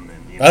for him,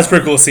 and that's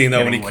pretty cool scene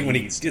though when he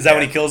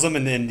kills him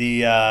and then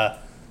he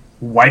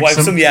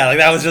wipes him. Yeah, like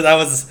that was like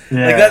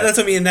that's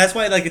what I mean. And that's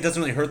why like it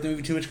doesn't really hurt the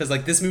movie too much because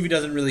like this movie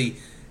doesn't really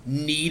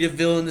need a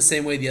villain the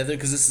same way the other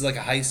because this is like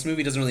a heist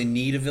movie. It doesn't really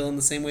need a villain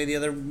the same way the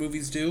other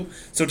movies do,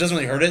 so it doesn't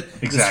really hurt it.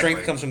 Exactly. The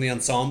strength comes from the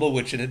ensemble,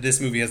 which this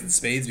movie has in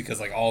spades because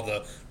like all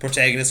the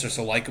protagonists are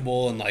so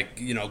likable and like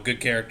good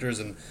characters,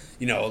 and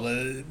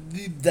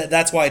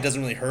that's why it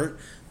doesn't really hurt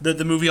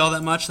the movie all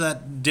that much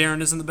that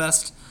Darren isn't the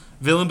best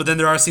villain. But then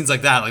there are scenes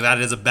like that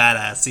is a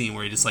badass scene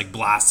where he just like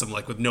blasts him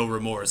like with no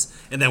remorse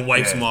and then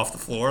wipes him off the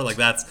floor. Like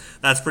that's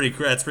pretty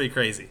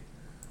crazy.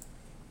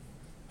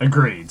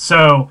 Agreed.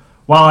 So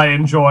while I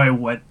enjoy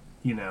what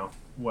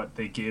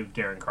they give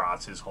Darren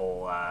Cross, his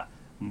whole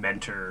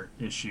mentor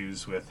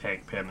issues with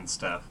Hank Pym and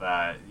stuff,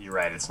 you're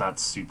right. It's not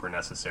super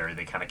necessary.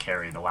 They kind of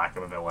carry the lack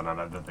of a villain on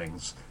other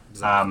things.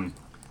 Exactly.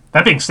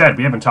 That being said,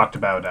 we haven't talked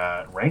about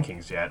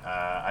rankings yet.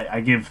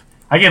 I give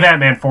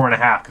Ant-Man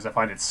 4.5 because I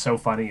find it so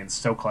funny and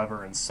so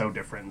clever and so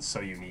different and so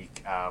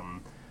unique.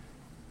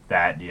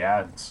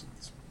 It's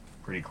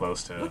pretty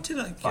close to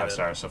 5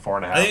 stars, so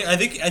 4.5. I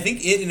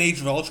think it and Age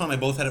of Ultron I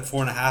both had at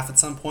 4.5 at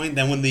some point.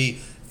 Then when the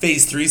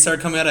Phase 3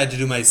 started coming out, I had to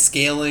do my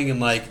scaling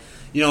and I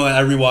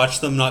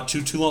rewatched them not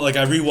too long. Like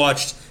I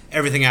rewatched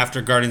everything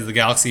after Guardians of the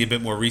Galaxy a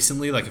bit more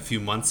recently, like a few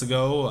months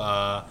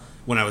ago,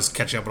 when I was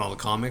catching up on all the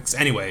comics.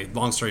 Anyway,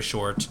 long story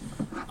short,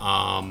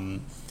 I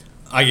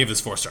gave this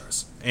 4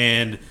 stars,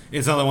 and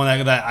it's another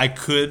one that I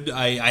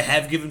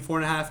have given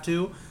 4.5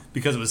 to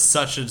because it was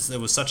such a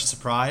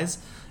surprise.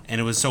 And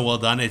it was so well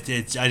done. I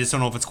just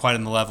don't know if it's quite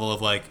on the level of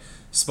like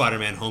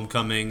Spider-Man: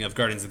 Homecoming, of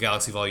Guardians of the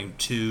Galaxy Volume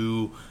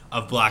 2,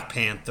 of Black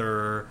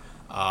Panther,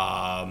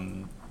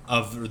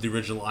 of the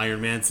original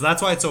Iron Man. So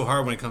that's why it's so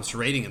hard when it comes to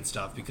rating and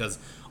stuff. Because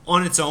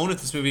on its own, if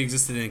this movie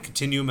existed in a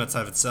continuum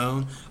outside of its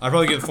own, I'd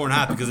probably give it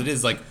 4.5 because it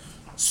is like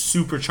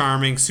super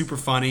charming, super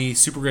funny,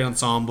 super great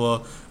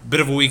ensemble, bit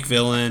of a weak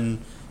villain,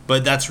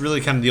 but that's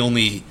really kind of the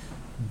only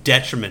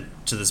detriment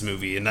to this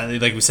movie. And that,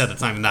 like we said at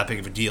the time, not big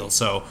of a deal.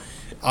 So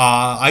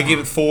I gave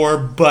it 4,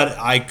 but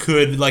I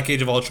could, like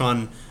Age of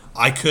Ultron,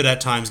 I could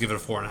at times give it a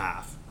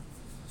 4.5.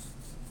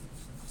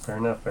 Fair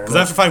enough. Because I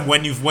have to find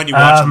when you watch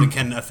something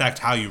can affect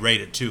how you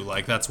rate it too.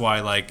 Like that's why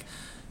like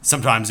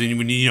sometimes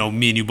when me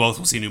and you both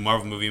will see a new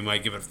Marvel movie, we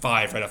might give it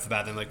 5 right off the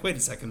bat. Then like, wait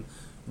a second,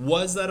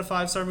 was that a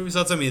 5-star movie? So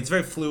that's, I mean, it's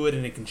very fluid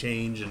and it can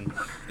change and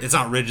it's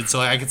not rigid. So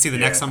like, I could see the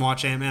next time I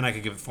watch Ant-Man, I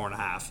could give it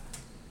 4.5.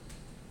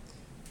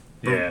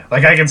 Yeah,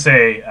 like I can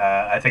say,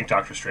 I think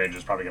Doctor Strange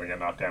is probably going to get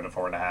knocked down to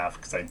 4.5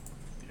 because I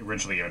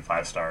originally gave it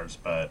 5 stars,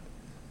 but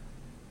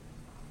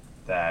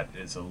that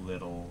is a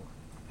little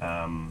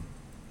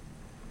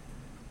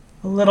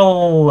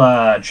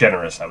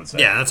generous, I would say.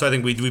 Yeah, that's what I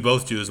think we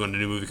both do. Is when a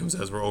new movie comes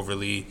out, we're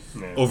overly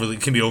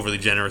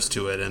generous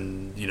to it,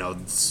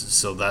 and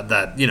so that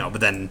But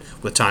then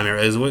with time,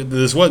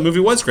 this movie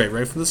was great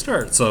right from the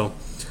start. So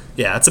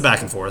yeah, it's a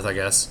back and forth, I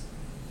guess.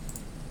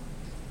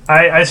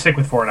 I stick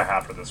with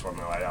 4.5 for this one,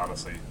 though. I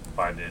honestly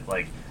find it,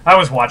 like, I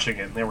was watching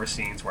it, and there were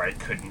scenes where I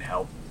couldn't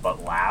help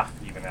but laugh,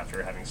 even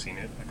after having seen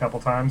it a couple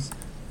times.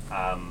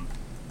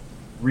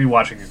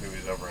 Rewatching these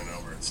movies over and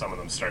over, some of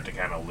them start to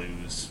kind of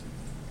lose,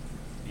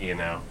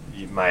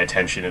 my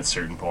attention at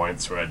certain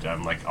points where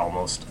I'm, like,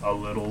 almost a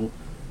little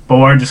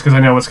bored just because I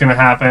know what's going to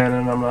happen,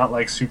 and I'm not,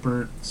 like,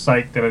 super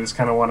psyched that I just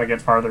kind of want to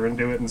get farther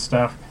into it and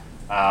stuff.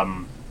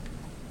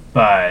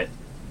 But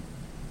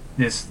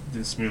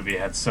this movie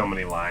had so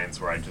many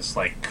lines where I just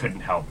like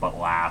couldn't help but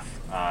laugh.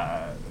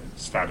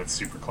 Just found it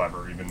super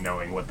clever, even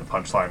knowing what the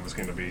punchline was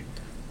going to be.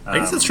 I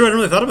guess that's true. I hadn't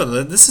really thought about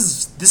that. This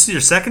is your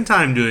second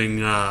time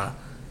doing an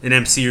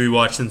MC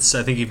rewatch since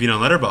I think you've been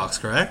on Letterboxd,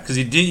 correct? Because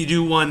you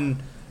do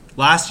one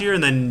last year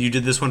and then you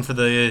did this one for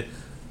the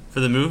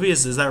movie.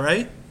 Is that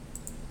right?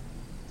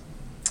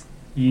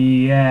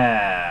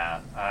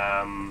 Yeah.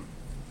 I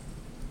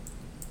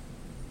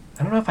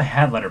don't know if I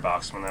had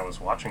Letterboxd when I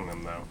was watching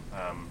them though.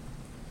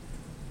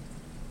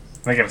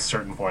 I think at a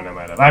certain point I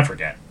might have. I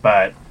forget.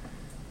 But,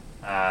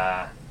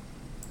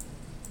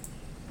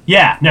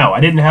 yeah, no,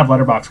 I didn't have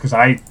Letterboxd because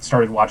I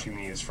started watching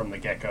these from the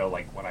get-go,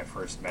 like, when I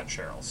first met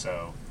Cheryl.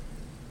 So,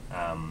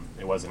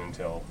 it wasn't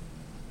until,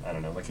 I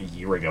don't know, like a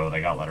year ago that I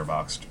got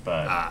Letterboxd.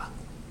 But,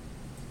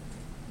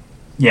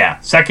 yeah,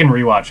 second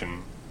rewatch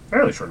in a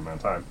fairly short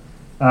amount of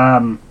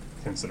time,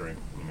 considering,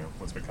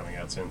 what's been coming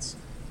out since.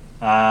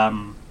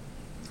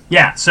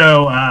 Yeah,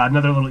 so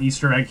another little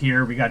Easter egg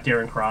here. We got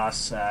Darren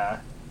Cross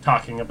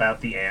talking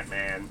about the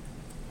Ant-Man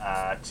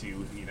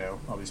to,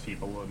 all these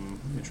people and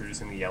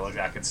introducing the Yellow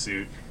Jacket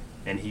suit.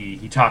 And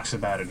he talks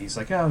about it. He's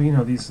like, oh,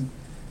 these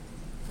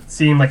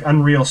seem like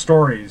unreal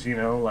stories,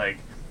 like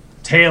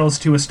Tales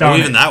to Astonish.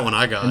 Well, even that one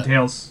I got. And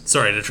Tales...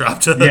 Sorry to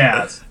interrupt.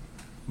 Yeah.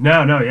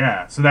 No,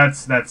 yeah. So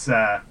that's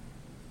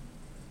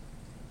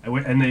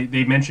and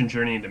they mention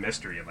Journey into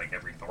Mystery in like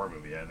every Thor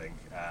movie, I think.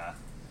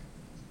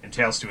 And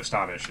Tales to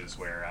Astonish is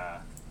where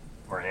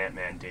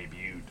Ant-Man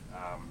debuted.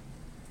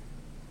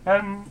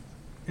 And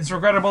it's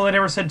regrettable they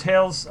never said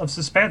Tales of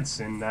Suspense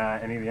in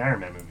any of the Iron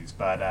Man movies.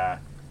 But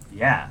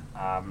yeah,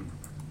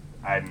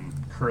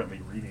 I'm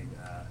currently reading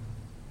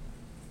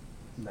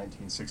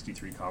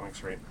 1963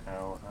 comics right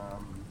now.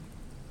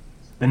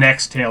 The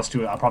next I'll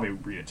probably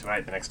read it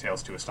tonight. The next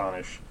Tales to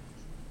Astonish.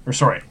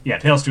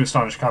 Tales to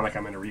Astonish comic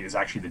I'm going to read is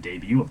actually the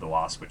debut of the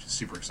Wasp, which is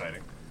super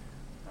exciting.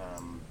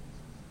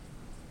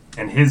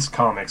 And his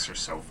comics are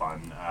so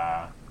fun.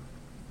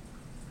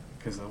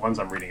 Because the ones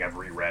I'm reading, I've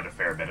reread a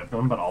fair bit of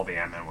them, but all the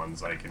Ant-Man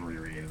ones I can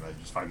reread, and I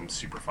just find them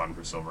super fun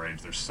for Silver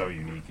Age. They're so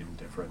unique and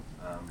different.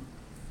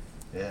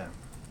 Yeah.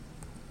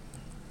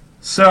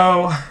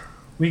 So,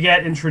 we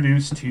get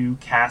introduced to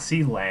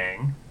Cassie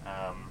Lang,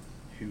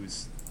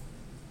 who's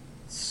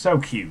so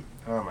cute.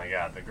 Oh my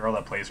god, the girl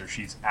that plays her,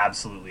 she's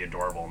absolutely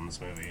adorable in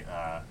this movie.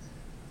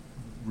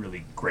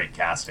 Really great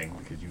casting,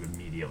 because you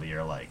immediately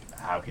are like,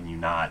 how can you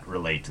not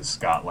relate to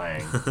Scott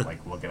Lang?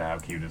 Like, look at how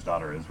cute his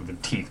daughter is, with the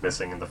teeth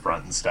missing in the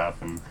front and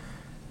stuff,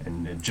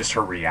 and just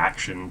her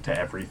reaction to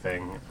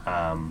everything.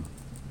 And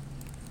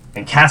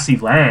Cassie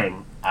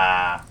Lang,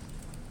 I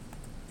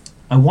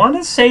want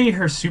to say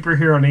her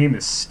superhero name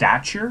is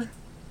Stature.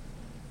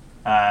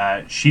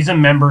 She's a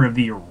member of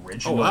the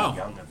original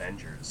Young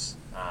Avengers.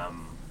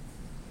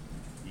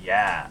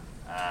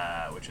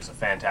 Which is a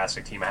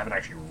fantastic team. I haven't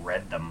actually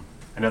read them.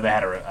 I know they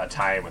had a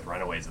tie-in with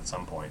Runaways at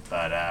some point,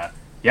 but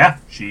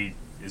she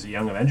is a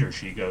Young Avenger.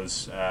 She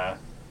goes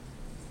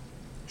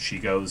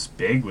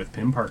big with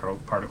Pym particles.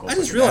 I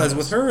just realized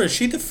with her, is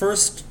she the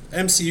first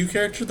MCU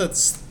character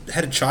that's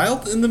had a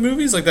child in the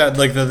movies like that?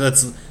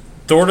 That's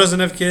Thor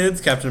doesn't have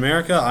kids. Captain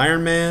America,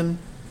 Iron Man,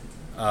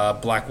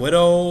 Black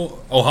Widow.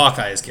 Oh,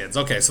 Hawkeye has kids.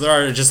 Okay, so there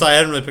are I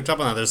hadn't really picked up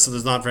on that.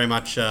 There's not very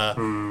much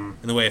in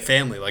the way of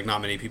family. Like,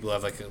 not many people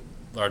have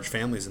large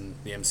families in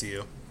the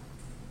MCU.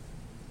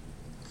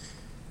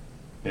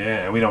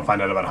 Yeah, and we don't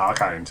find out about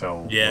Hawkeye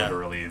until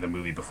literally the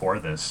movie before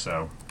this.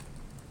 So,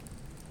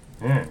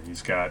 yeah,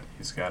 he's got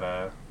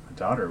a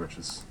daughter, which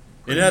is.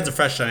 It adds a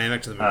fresh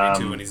dynamic to the movie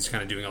too, when he's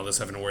kind of doing all this,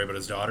 having to worry about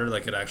his daughter.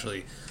 Like, it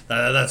actually,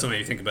 that's what made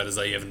me think about it, is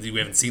that we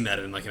haven't seen that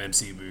in like an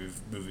MCU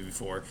movie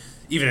before.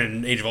 Even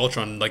in Age of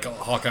Ultron, like,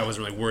 Hawkeye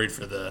wasn't really worried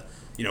for the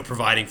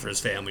providing for his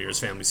family or his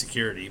family's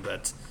security.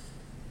 But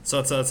so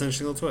that's an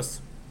interesting little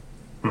twist.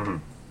 Mm-hmm.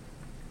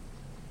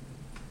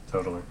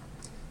 Totally.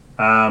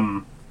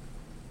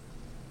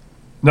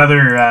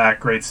 Another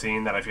great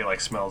scene that I feel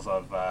like smells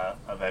of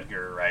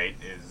Edgar Wright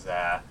is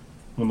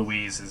when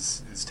Louise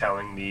is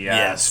telling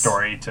the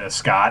story to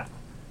Scott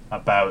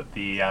about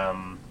the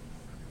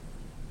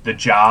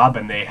job,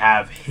 and they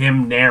have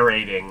him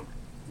narrating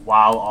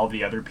while all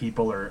the other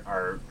people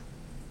are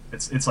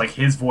it's like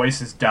his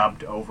voice is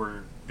dubbed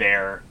over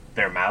their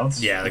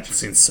mouths. Yeah, that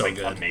scene's so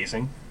good,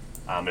 amazing.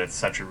 And it's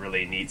such a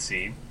really neat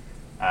scene.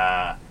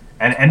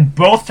 And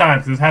both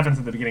times, this happens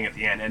at the beginning, at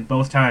the end, and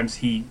both times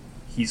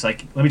he's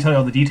like, let me tell you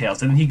all the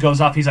details. And then he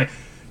goes off, he's like,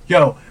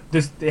 yo,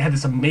 they had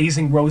this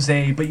amazing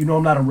rosé, but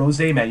I'm not a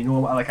rosé man.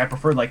 I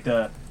prefer like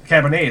the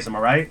Cabernets, am I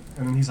right?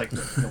 And then he's like,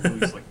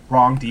 he's like,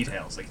 wrong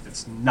details. Like,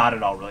 it's not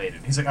at all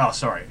related. He's like, oh,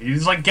 sorry.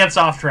 He's like, gets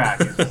off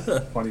track. It's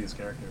the funniest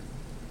character.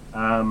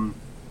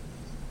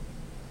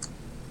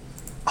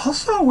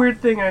 Also, a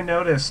weird thing I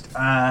noticed,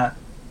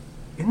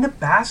 in the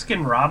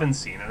Baskin Robbins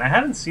scene, and I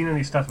haven't seen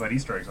any stuff about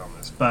Easter eggs on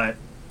this, but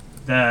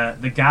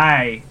the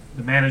guy,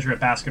 the manager at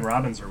Baskin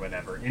Robbins or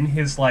whatever, in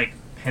his like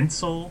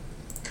pencil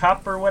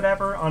cup or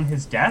whatever on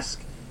his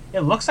desk,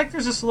 it looks like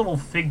there's this little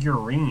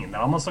figurine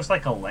that almost looks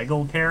like a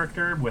Lego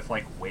character with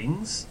like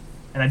wings,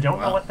 and I don't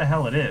know what the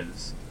hell it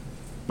is,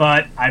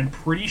 but I'm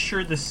pretty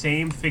sure the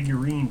same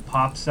figurine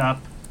pops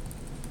up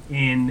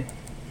in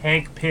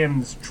Hank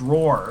Pym's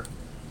drawer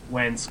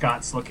when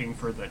Scott's looking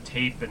for the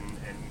tape and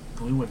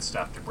glue and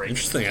stuff to break.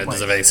 Interesting.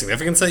 Does it have any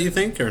significance that you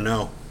think, or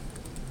no?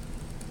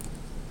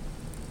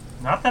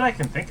 Not that I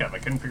can think of. I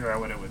couldn't figure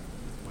out what it would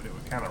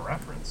kind of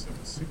reference. It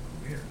was super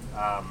weird.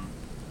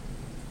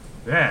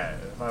 Yeah,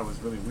 I thought it was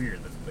really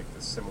weird that like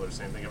this similar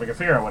same thing. If I could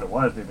figure out what it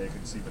was, maybe I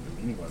could see what the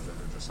meaning was. If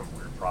it was just some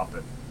weird prop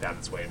that found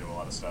its way into a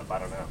lot of stuff. I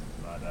don't know,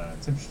 but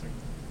it's interesting.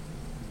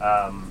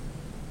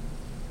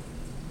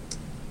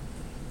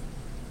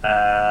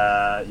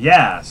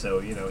 Yeah, so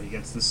he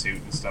gets the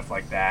suit and stuff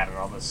like that, and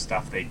all the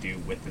stuff they do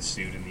with the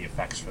suit and the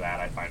effects for that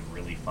I find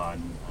really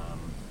fun.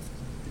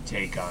 The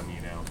take on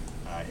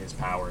his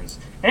powers.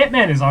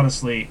 Ant-Man is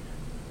honestly,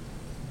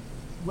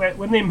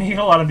 when they made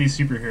a lot of these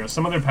superheroes,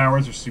 some of their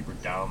powers are super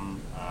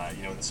dumb.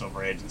 In the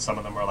Silver Age, and some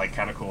of them are like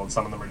kind of cool, and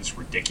some of them are just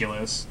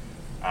ridiculous.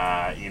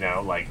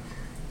 Like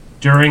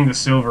during the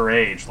Silver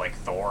Age, like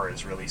Thor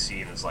is really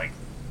seen as like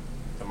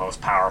the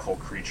most powerful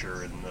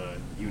creature in the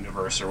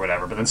universe or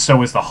whatever, but then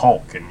so is the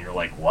Hulk, and you're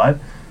like, what?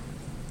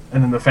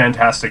 And then the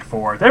Fantastic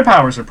Four, their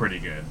powers are pretty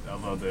good,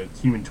 although the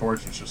Human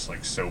Torch is just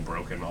like so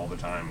broken all the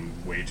time,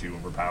 way too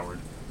overpowered.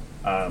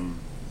 And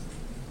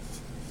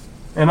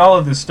all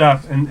of this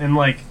stuff, and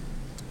like,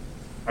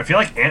 I feel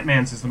like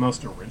Ant-Man's is the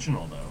most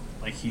original, though.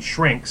 Like, he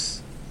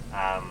shrinks,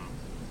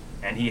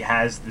 and he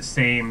has the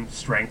same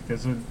strength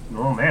as a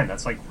normal man.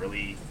 That's, like,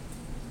 really,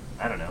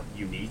 I don't know,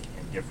 unique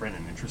and different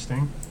and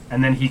interesting.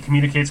 And then he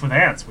communicates with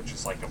ants, which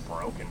is, like, a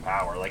broken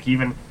power. Like,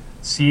 even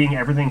seeing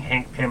everything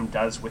Hank Pym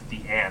does with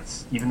the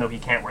ants, even though he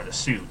can't wear the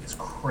suit, is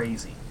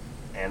crazy.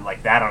 And,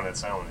 like, that on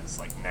its own is,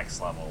 like,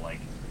 next level. Like,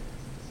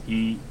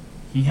 he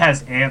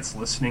has ants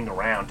listening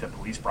around to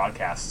police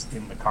broadcasts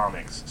in the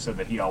comics so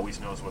that he always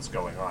knows what's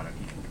going on and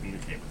he can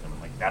communicate with them.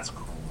 And, like, that's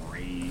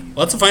crazy.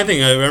 Well, that's the funny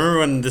thing. I remember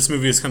when this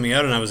movie was coming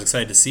out and I was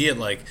excited to see it.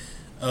 Like,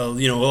 a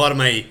lot of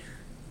my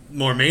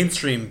more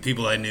mainstream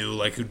people I knew,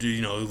 like, who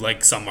do,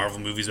 like some Marvel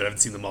movies but haven't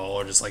seen them all,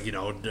 or just like,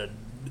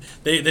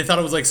 they thought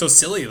it was like so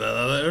silly.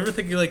 I remember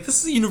thinking like,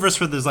 this is a universe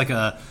where there's like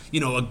a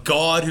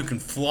god who can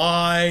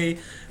fly.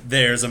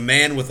 There's a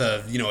man with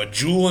a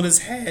jewel in his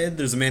head.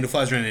 There's a man who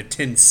flies around in a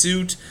tin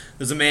suit.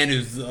 There's a man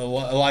who's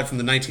alive from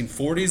the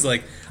 1940s.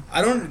 Like,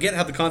 I don't get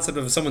how the concept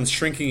of someone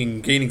shrinking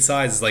and gaining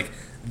size is like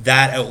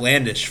that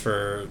outlandish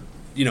for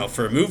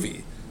a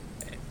movie.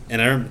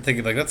 And I remember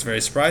thinking like, that's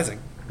very surprising.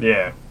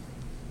 Yeah.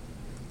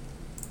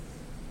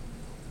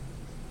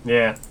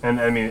 Yeah,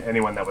 and I mean,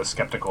 anyone that was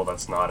skeptical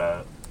that's not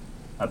a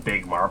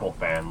big Marvel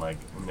fan, like,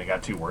 they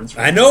got two words for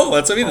it. I know,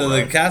 that's what I mean.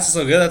 The cast is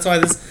so good. That's why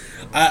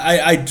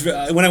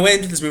when I went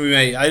into this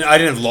movie, I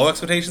didn't have low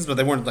expectations, but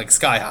they weren't like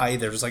sky high.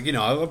 They're just like,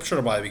 I'm sure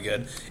it'll probably be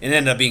good, and it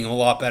ended up being a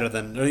lot better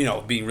than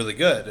being really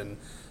good. And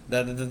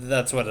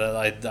that's what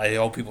I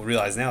hope people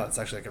realize now. It's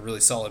actually like a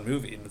really solid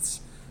movie, and it's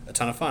a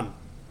ton of fun.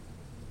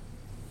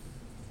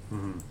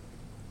 Mm-hmm.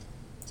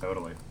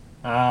 Totally.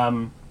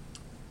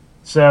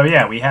 So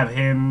yeah, we have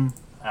him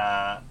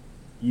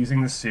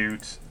using the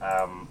suit.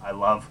 I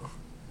love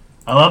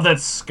that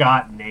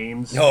Scott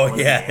names. Oh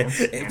yeah,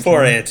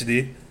 poor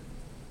Anthony.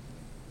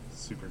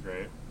 Super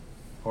great.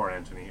 Poor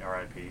Anthony,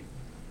 R.I.P.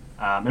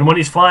 And when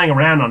he's flying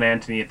around on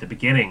Anthony at the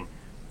beginning,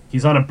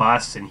 he's on a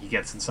bus and he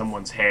gets in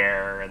someone's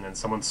hair, and then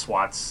someone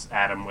swats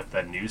at him with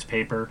a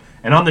newspaper.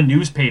 And on the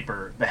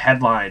newspaper, the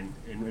headline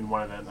in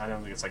one of the, I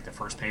don't think it's like the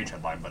first page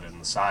headline, but in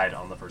the side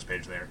on the first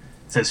page there,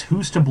 it says,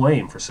 "Who's to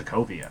blame for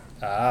Sokovia?"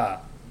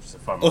 Ah. Which is a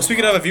fun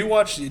speaking of,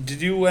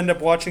 did you end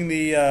up watching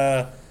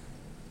the,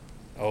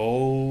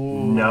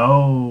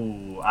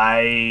 No,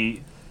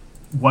 I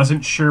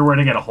wasn't sure where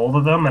to get a hold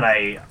of them, and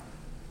I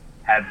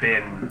have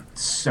been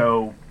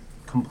so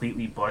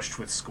completely bushed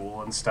with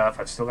school and stuff.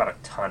 I've still got a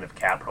ton of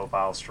cat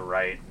profiles to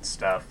write and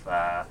stuff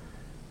that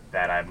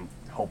I'm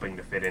hoping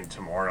to fit in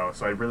tomorrow.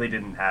 So I really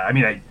didn't have. I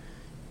mean,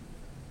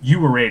 you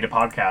were ready to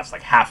podcast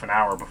like half an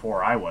hour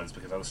before I was,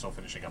 because I was still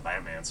finishing up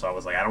Ant-Man. So I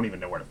was like, I don't even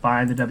know where to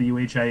find the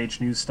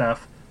WHIH news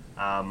stuff.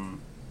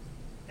 And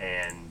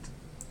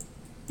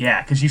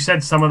yeah, because you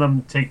said some of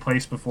them take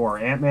place before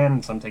Ant-Man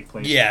and some take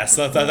place. Yeah,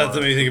 so that's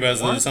the main thing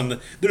about it.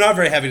 They're not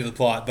very heavy to the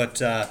plot,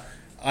 but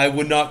I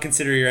would not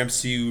consider your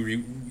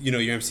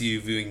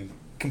MCU viewing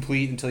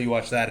complete until you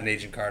watch that and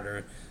Agent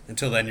Carter.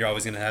 Until then, you're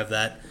always going to have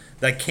that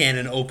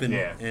canon open,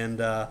 yeah. And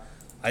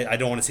I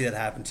don't want to see that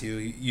happen to you.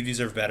 You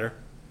deserve better.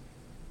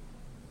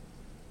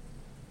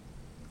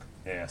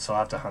 Yeah, so I'll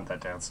have to hunt that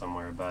down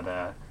somewhere, but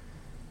I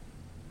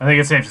think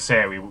it's safe to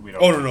say we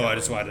don't. Oh no! I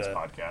just wanted to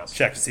podcast.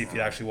 Check to see if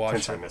you'd actually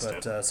watched I missed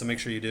it. So make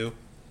sure you do,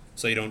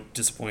 so you don't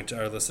disappoint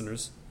our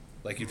listeners,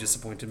 like you've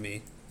disappointed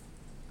me.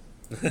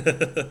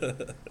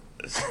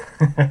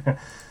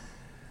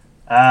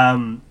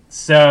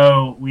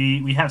 So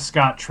we have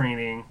Scott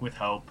training with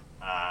Hope,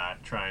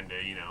 trying to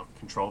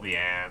control the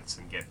ants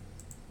and get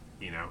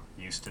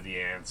used to the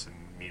ants and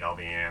meet all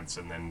the ants,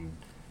 and then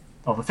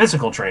all the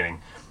physical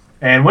training.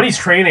 And when he's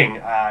training,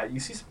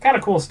 you see some kind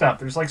of cool stuff.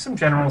 There's like some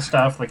general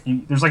stuff, like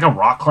there's like a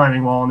rock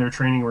climbing wall in their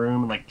training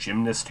room, and like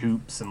gymnast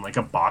hoops and like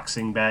a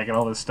boxing bag and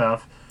all this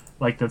stuff.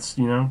 Like that's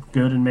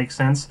good and makes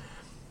sense.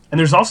 And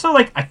there's also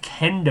like a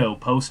kendo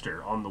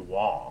poster on the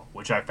wall,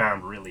 which I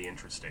found really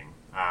interesting,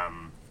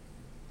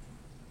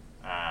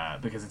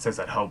 because it says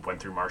that Hope went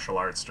through martial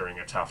arts during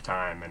a tough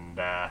time, and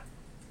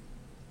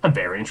I'm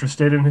very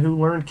interested in who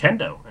learned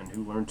kendo and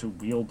who learned to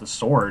wield the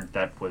sword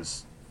that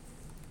was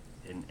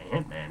an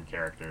Ant-Man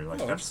character.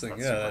 Like, interesting.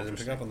 Yeah, I didn't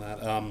pick up on that.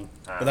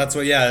 But that's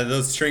what. Yeah,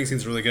 those training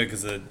scenes are really good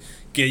because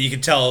you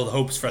could tell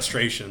Hope's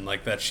frustration,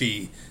 like that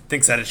she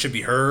thinks that it should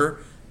be her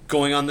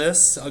going on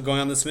this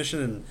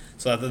mission, and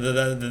so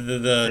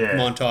the Yeah.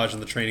 montage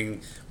and the training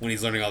when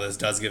he's learning all this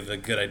does give a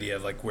good idea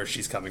of like where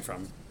she's coming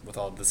from with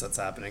all of this that's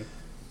happening.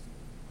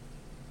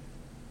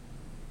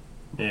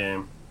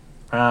 Yeah.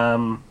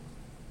 And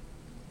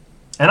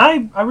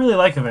I really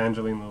like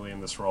Evangeline Lilly in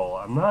this role.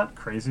 I'm not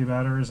crazy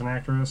about her as an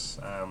actress.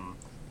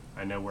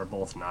 I know we're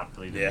both not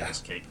really the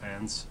biggest Cake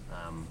fans.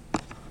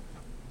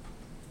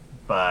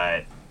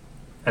 But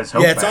as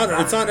Hope, It's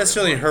not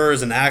necessarily her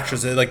as an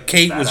actress. Like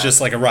Kate was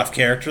just like a rough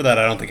character that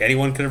I don't think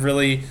anyone could have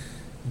really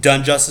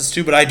done justice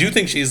to. But I do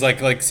think she's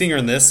like seeing her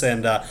in this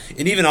and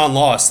even on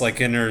Lost,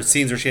 like in her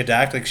scenes where she had to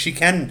act, like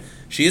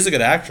she is a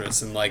good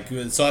actress, and like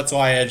so that's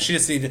why she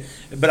just needed.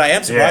 But I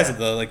am surprised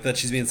at that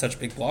she's being such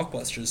big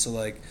blockbusters. So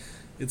like,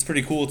 it's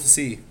pretty cool to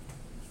see.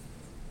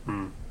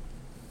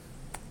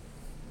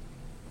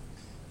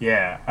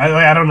 Yeah,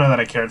 I don't know that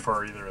I cared for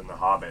her either in The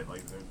Hobbit.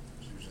 Like,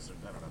 she was just,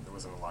 I don't know, there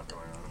wasn't a lot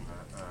going on in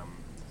that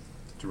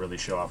to really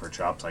show off her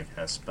chops, I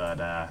guess.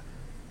 But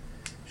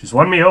she's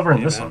won me over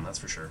in this one, that's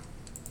for sure.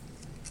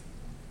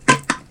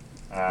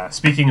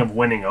 Speaking of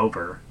winning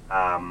over,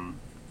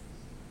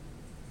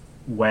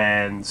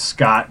 when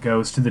Scott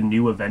goes to the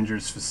new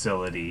Avengers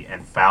facility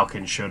and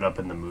Falcon showed up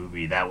in the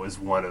movie, that was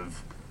one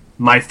of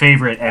my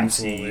favorite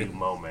MCU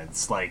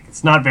moments. Like,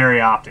 it's not very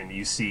often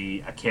you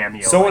see a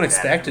cameo. So like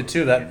unexpected that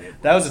too.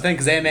 That was the thing,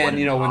 because Ant-Man, when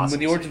the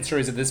origin scene.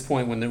 stories at this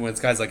point, when it's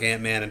guys like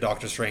Ant-Man and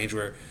Doctor Strange,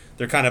 where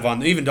they're kind of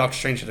on, even Doctor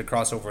Strange had to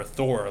cross over with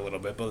Thor a little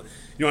bit, but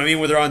you know what I mean,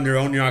 where they're on their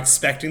own, you're not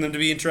expecting them to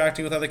be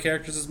interacting with other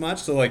characters as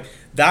much. So like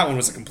that one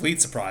was a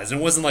complete surprise,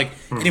 and it wasn't like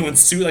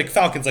anyone's like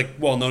Falcon's like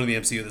well known in the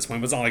MCU at this point,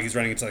 but it's not like he's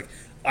running into like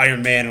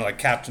Iron Man or like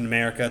Captain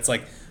America. It's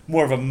like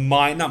more of a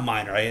not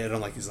minor. I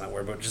don't like using that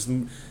word, but just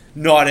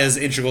not as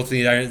integral to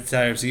the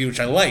entire MCU, which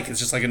I like. It's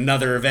just like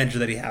another Avenger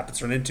that he happens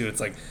to run into. It's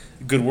like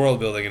good world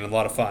building and a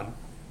lot of fun.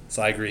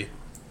 So I agree.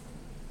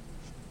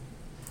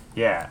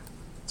 Yeah,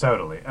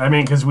 totally. I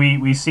mean, because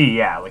we see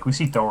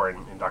Thor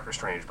in Doctor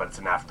Strange, but it's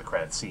an after the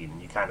credits scene,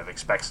 and you kind of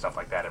expect stuff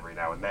like that every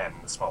now and then,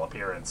 a small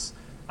appearance.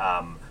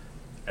 And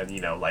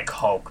like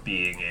Hulk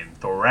being in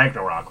Thor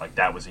Ragnarok, like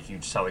that was a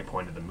huge selling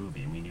point of the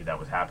movie, and we knew that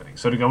was happening.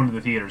 So to go into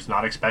the theaters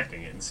not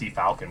expecting it and see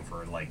Falcon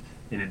for like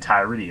an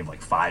entirety of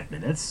like 5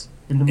 minutes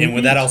in the movie, and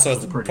with that also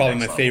is pretty probably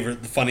my next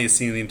favorite, the funniest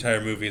scene in the entire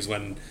movie is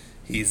when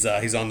he's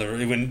on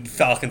when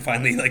Falcon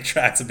finally like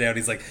tracks him down.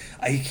 He's like,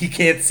 he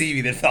can't see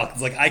me. Then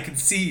Falcon's like, I can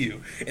see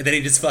you. And then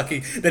he just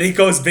then he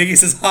goes big. He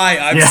says, "Hi,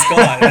 I'm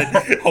Scott." And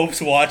then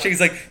Hope's watching.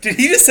 He's like, "Did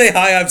he just say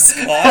hi? I'm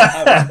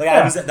Scott?"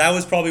 That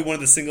was probably one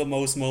of the single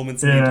most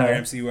moments in the entire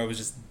MCU where I was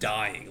just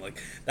dying.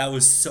 Like that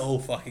was so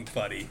fucking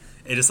funny.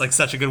 It is like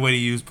such a good way to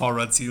use Paul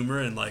Rudd's humor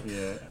and like,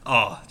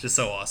 just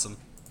so awesome.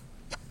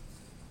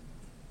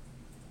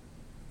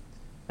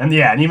 And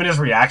even his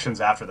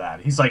reactions after that.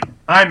 He's like,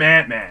 "I'm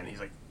Ant-Man." He's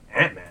like,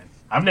 "Ant-Man?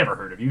 I've never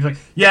heard of you." He's like,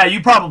 "Yeah, you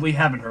probably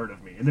haven't heard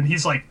of me." And then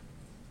he's like,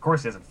 "Of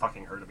course he hasn't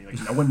fucking heard of me.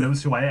 Like, no one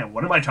knows who I am.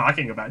 What am I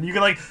talking about?" And you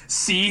can like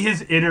see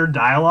his inner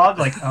dialogue.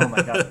 Like, "Oh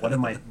my god,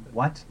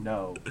 what?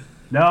 No.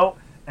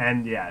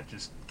 And yeah, it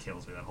just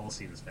kills me. That whole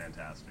scene is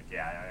fantastic.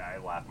 Yeah, I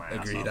laugh my ass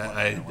off. Agreed.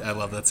 I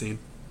love that scene.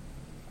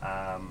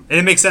 And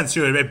it makes sense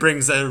too.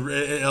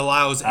 It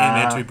allows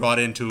Ant-Man to be brought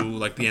into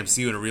like the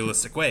MCU in a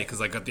realistic way, because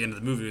like at the end of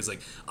the movie, he's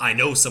like, "I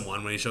know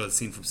someone." When he showed the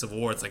scene from Civil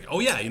War, it's like, "Oh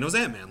yeah, he knows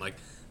Ant-Man." Like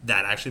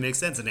that actually makes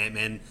sense, and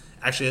Ant-Man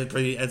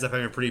actually ends up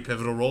having a pretty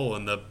pivotal role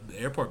in the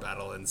airport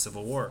battle in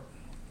Civil War,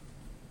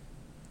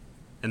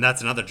 and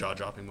that's another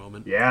jaw-dropping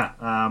moment. Yeah.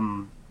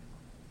 Oh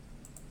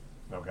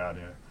god,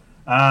 yeah.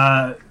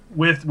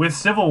 With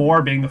Civil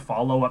War being the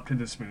follow-up to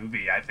this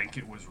movie, I think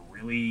it was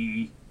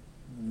really,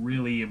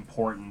 really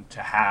important to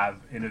have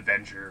an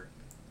Avenger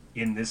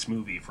in this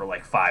movie for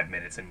like 5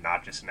 minutes and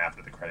not just an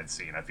after the credits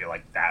scene. I feel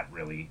like that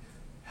really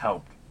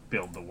helped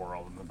build the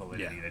world and the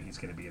validity that he's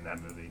going to be in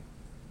that movie.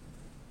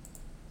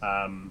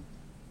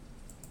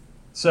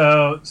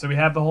 So we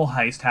have the whole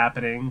heist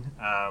happening.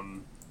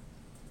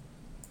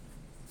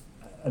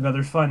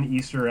 Another fun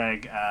Easter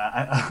egg.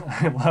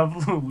 I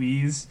love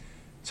Louise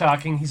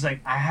talking. He's like,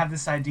 "I have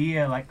this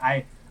idea. Like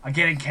I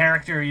get in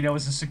character,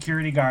 as a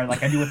security guard.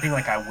 Like I do a thing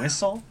like I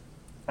whistle."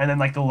 And then,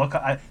 like, the look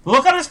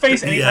on his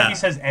face anytime he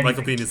says anything.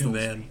 Michael Biehn is the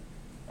man.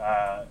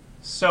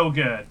 So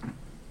good.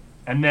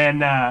 And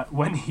then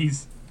when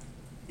he's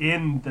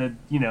in the,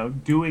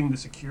 doing the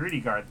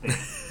security guard thing,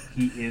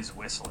 he is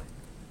whistling,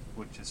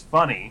 which is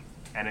funny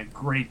and a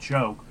great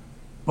joke.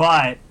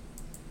 But,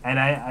 and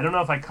I don't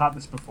know if I caught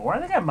this before.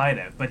 I think I might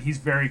have. But he's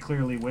very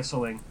clearly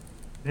whistling,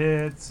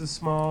 "It's a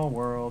small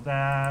world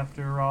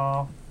after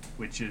all,"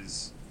 which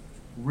is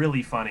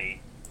really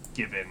funny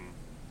given...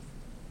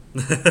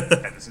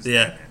 I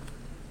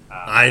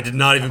did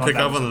not even pick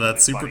up on that.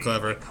 That's super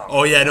clever.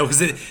 Oh yeah, no, because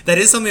that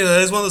is something that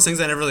is one of those things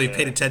I never really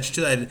paid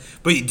attention to.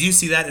 But do you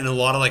see that in a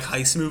lot of like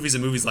heist movies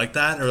and movies like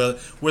that, or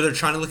where they're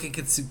trying to look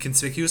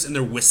conspicuous and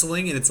they're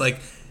whistling, and it's like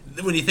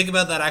when you think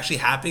about that actually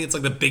happening, it's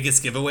like the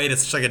biggest giveaway. And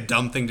it's such like a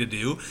dumb thing to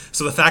do.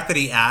 So the fact that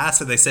he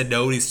asked and they said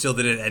no and he still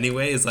did it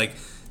anyway is like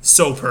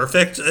so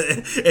perfect.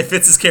 It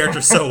fits his character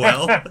so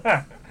well.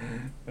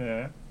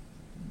 Yeah.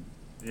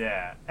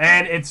 Yeah,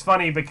 and it's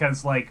funny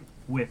because like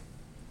with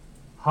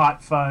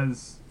Hot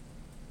Fuzz,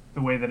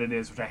 the way that it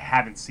is, which I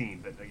haven't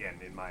seen, but again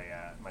in my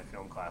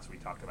film class we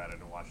talked about it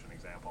and watched an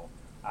example.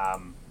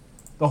 Um,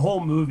 the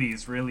whole movie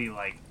is really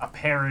like a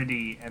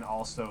parody and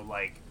also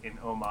like an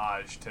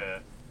homage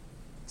to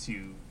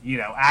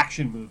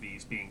action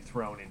movies being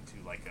thrown into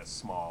like a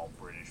small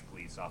British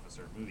police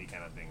officer movie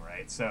kind of thing,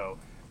 right? So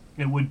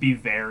it would be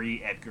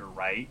very Edgar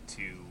Wright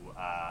to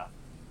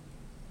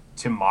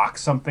mock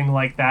something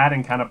like that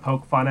and kind of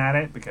poke fun at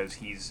it because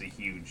he's a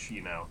huge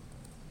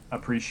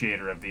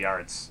appreciator of the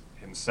arts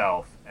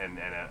himself and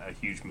a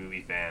huge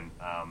movie fan.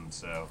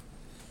 So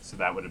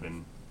that would have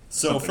been.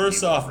 So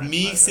first off,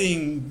 me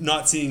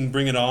not seeing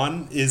Bring It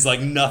On is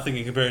like nothing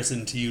in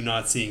comparison to you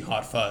not seeing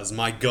Hot Fuzz.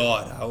 My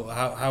God,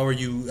 how are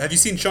you? Have you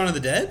seen Shaun of the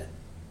Dead?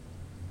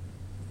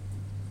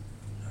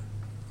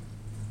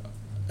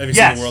 Have you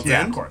seen The World's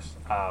End? Of course.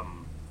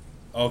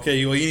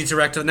 Okay, well, you need to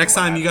rectify. Next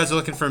time you guys are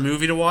looking for a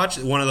movie to watch,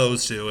 one of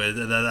those two.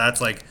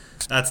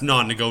 That's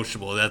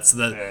non-negotiable.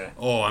 Yeah.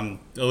 Oh, I'm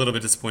a little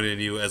bit disappointed in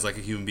you as like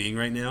a human being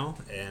right now,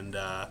 and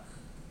I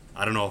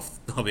don't know if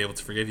I'll be able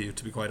to forgive you,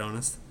 to be quite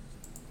honest.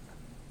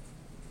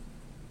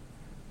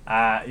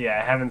 Yeah,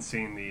 I haven't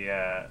seen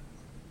the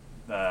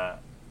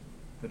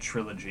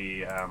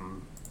trilogy.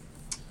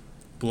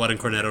 Blood and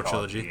Cornetto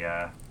called trilogy.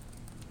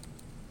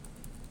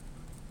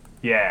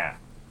 Yeah.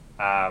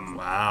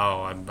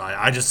 Wow,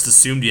 I just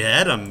assumed you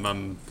had.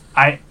 I'm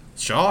I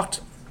shocked.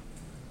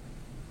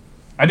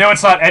 I know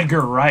it's not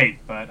Edgar Wright,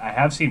 but I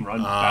have seen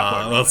Run.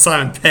 Well,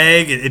 Simon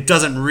Pegg. It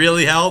doesn't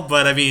really help,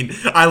 but I mean,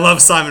 I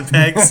love Simon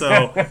Pegg,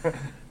 so.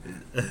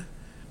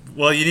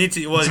 Well, you need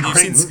to. Well,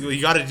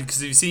 you got to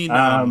because you've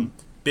seen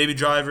Baby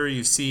Driver.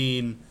 You've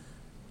seen.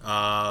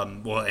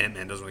 Well,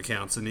 Ant-Man doesn't really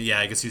count. So yeah,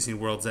 I guess you've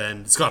seen World's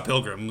End. Scott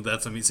Pilgrim.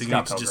 That's what I mean. So you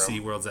need to just see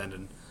World's End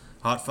and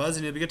Hot Fuzz,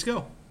 and you'll be good to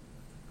go.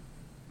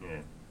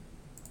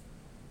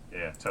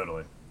 Yeah,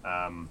 totally.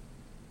 I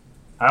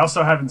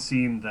also haven't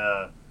seen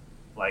the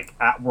like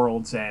At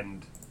World's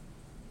End,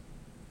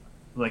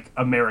 like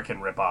American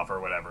ripoff or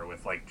whatever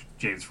with like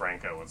James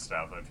Franco and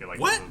stuff. I feel like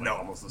what? This is, like, no,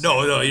 almost the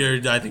no, same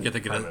no. I think you're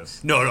thinking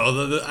premise. of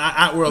the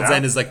At World's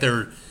End is like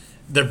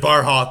they're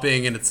bar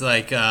hopping and it's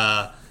like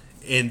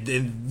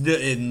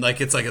in like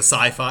it's like a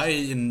sci-fi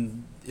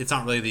and it's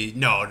not really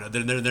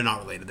they're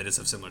not related. They just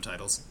have similar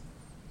titles.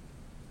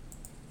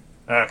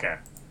 Okay.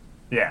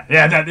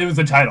 Yeah. That it was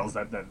the titles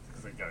that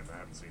because I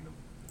haven't seen them.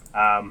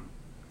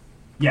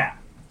 Yeah.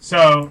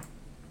 So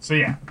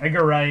yeah,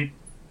 Edgar Wright.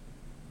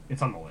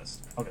 It's on the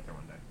list. I'll get there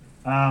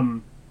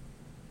one day.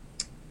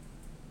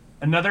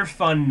 Another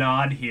fun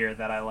nod here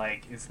that I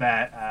like is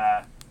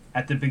that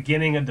at the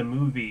beginning of the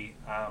movie,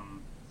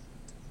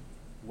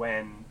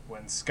 when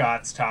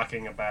Scott's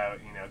talking about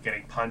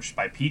getting punched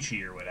by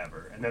Peachy or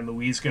whatever, and then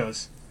Louise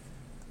goes,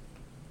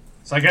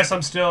 "So I guess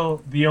I'm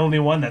still the only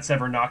one that's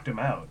ever knocked him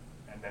out."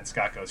 And then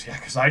Scott goes, "Yeah,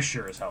 because I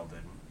sure as hell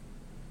didn't."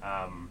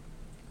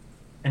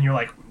 And you're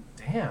like,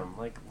 damn,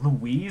 like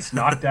Louise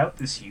knocked out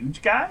this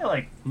huge guy?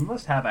 Like, he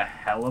must have a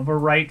hell of a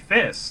right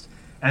fist.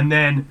 And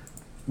then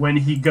when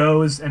he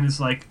goes and is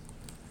like,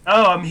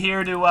 "Oh, I'm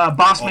here to,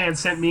 boss man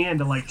sent me in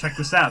to, like, check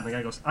this out." And the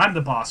guy goes, "I'm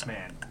the boss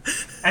man."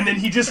 And then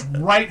he just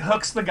right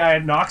hooks the guy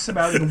and knocks him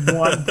out in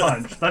one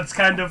punch. That's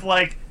kind of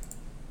like,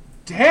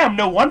 damn,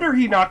 no wonder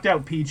he knocked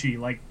out Peachy.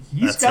 Like,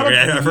 he's got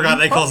a I forgot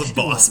they calls him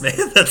boss man.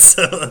 That's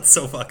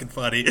so fucking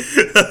funny.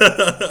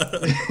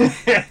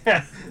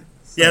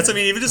 Yeah, so I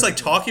mean, even just like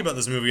talking about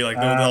this movie, like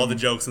all the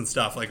jokes and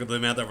stuff, like the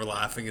amount that we're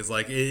laughing is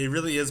like it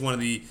really is one of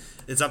the.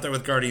 It's up there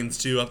with Guardians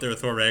 2, up there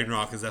with Thor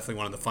Ragnarok. Is definitely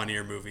one of the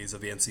funnier movies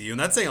of the MCU, and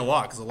that's saying a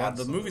lot because a lot of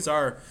the movies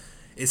are,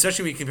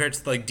 especially when you compare it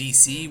to like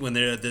DC when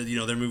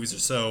their movies are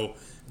so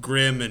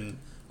grim and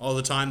all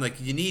the time. Like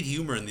you need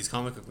humor in these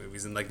comic book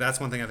movies, and like that's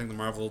one thing I think the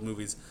Marvel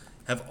movies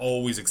have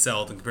always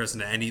excelled in comparison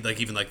to any like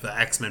even like the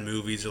X-Men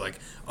movies or like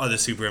other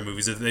superhero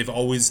movies. They've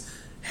always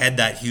had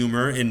that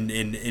humor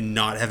and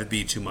not have it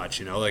be too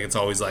much, like it's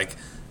always like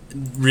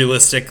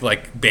realistic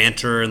like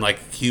banter and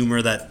like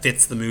humor that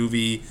fits the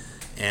movie,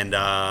 and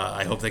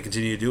I hope they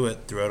continue to do it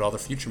throughout all their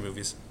future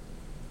movies.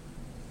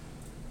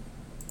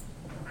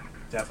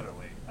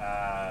 Definitely.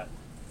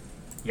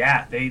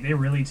 Yeah, they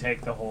really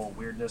take the whole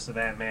weirdness of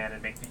Ant-Man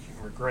and make the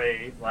humor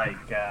great. Like,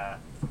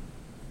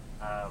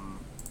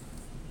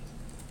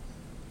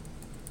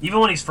 even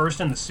when he's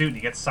first in the suit and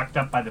he gets sucked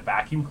up by the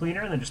vacuum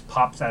cleaner and then just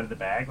pops out of the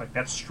bag, like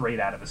that's straight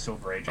out of a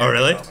Silver Age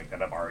really? comic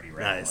that I've already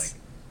read. Nice.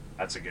 Like,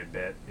 that's a good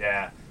bit.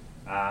 Yeah.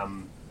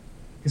 Because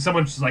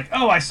someone's just like,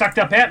 "Oh, I sucked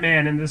up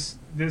Ant-Man in this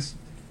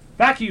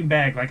vacuum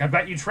bag. Like, I've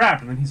got you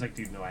trapped." And then he's like,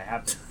 "Dude, no, I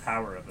have the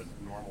power of a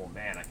normal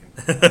man. I can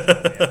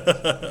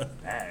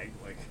bag."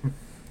 Like,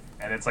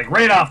 and it's like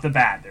right off the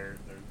bat, they're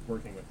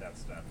working with that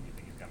stuff, and you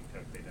think he's got him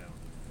cooked. They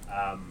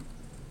don't.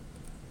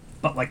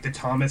 But like the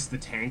Thomas the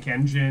Tank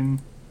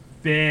Engine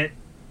bit,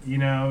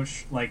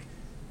 like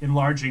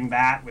enlarging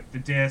that with the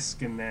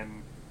disc, and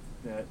then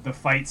the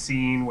fight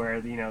scene where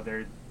he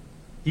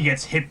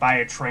gets hit by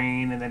a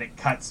train, and then it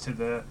cuts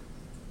to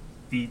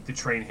the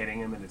train hitting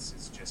him, and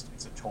it's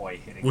a toy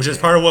hitting. Which is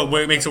him. part of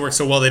what makes it work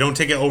so well. They don't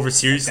take it over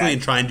seriously Okay.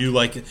 and try and do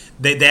like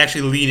they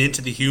actually lean into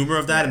the humor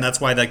of that, and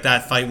that's why like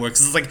that fight works.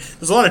 It's like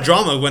there's a lot of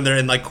drama when they're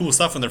in like cool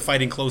stuff when they're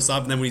fighting close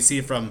up, and then when you see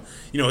it from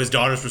his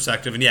daughter's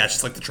perspective, and it's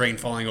just like the train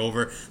falling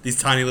over, these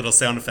tiny little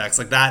sound effects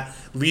like that.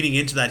 Leading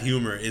into that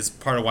humor is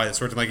part of why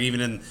this worked. Like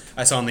even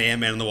I saw in the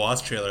Ant-Man and the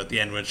Wasp trailer at the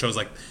end when it shows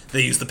like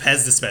they use the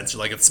Pez dispenser,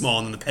 like it's small,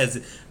 and then the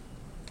Pez.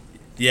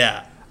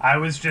 Yeah. I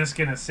was just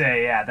gonna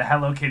say, the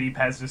Hello Kitty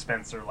Pez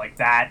dispenser, like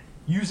that,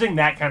 using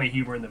that kind of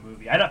humor in the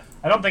movie. I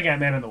don't think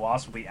Ant-Man and the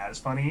Wasp will be as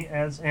funny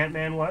as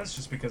Ant-Man was,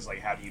 just because like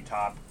how do you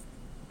top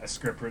a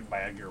script written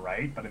by Edgar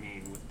Wright? But I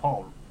mean, with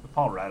Paul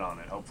Rudd on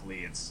it,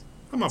 hopefully it's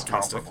optimistic.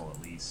 comparable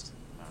at least.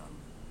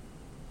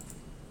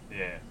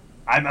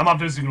 I'm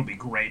optimistic it'll be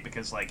great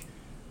because like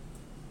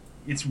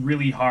it's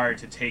really hard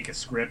to take a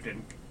script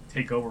and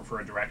take over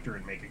for a director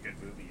and make a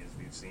good movie, as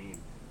we've seen.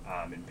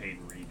 And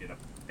Peyton Reed did a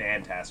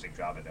fantastic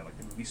job at that. Like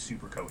the movie's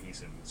super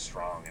cohesive and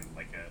strong and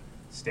like a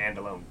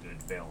standalone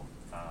good film.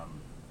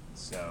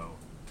 So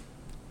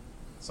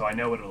I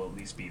know it'll at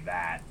least be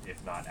that,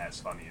 if not as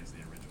funny as the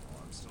original.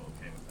 I'm still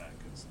okay with that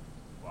because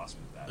Wasp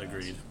is badass.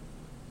 Agreed.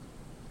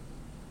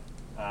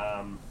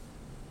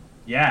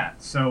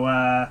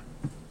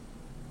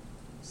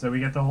 So we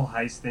get the whole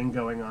heist thing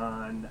going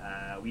on.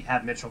 We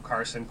have Mitchell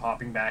Carson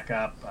popping back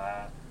up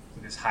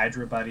with his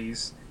Hydra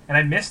buddies. And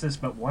I missed this,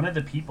 but one of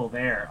the people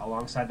there,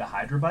 alongside the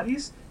Hydra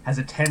buddies, has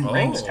a 10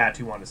 rings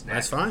tattoo on his neck.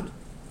 That's fine.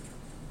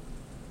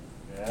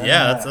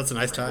 Yeah, that's a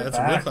nice tie. That's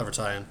a really clever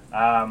tie-in.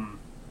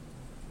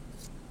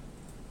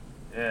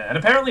 And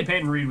apparently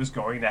Peyton Reed was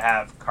going to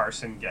have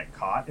Carson get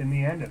caught in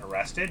the end and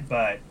arrested,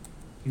 but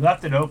he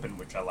left it open,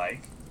 which I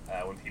like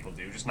when people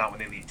do. Just not when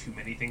they leave too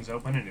many things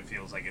open, and it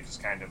feels like it's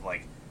just kind of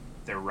like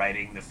they're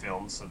writing the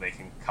film so they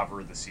can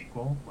cover the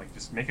sequel. Like,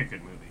 just make a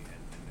good movie and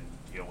then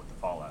deal with the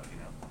fallout,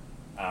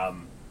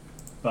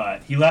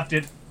 But he left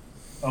it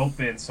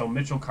open, so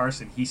Mitchell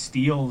Carson, he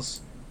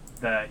steals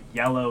the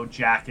yellow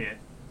jacket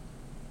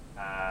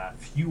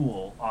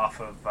fuel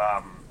off of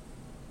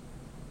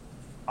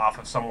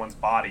someone's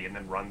body and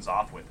then runs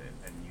off with it,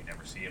 and you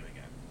never see him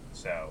again.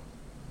 So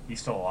he's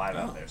still alive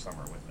out there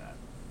somewhere with that,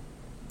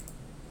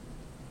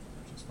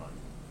 which is fun.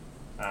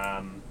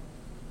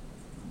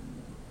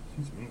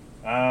 Excuse me.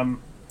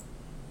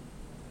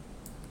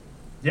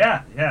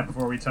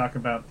 Before we talk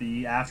about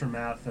the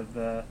aftermath of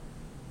the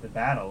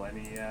battle,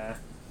 any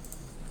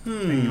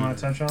thing you want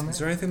to touch on there? Is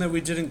there anything that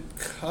we didn't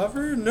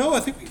cover? No, I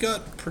think we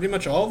got pretty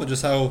much all of it.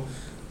 Just how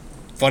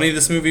funny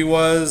this movie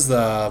was.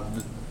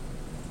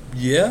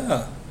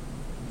 Yeah.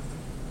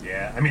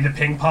 I mean, the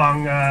ping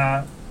pong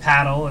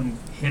paddle and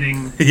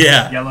hitting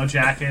Yellow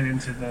Jacket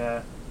into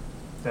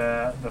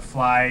the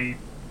fly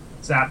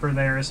zapper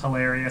there is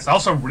hilarious. I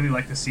also really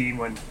like the scene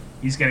when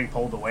he's getting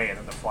pulled away and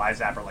then the fly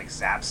zapper like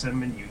zaps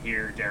him and you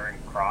hear Darren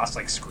Cross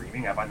like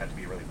screaming. I find that to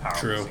be a really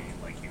powerful scene,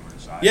 like humor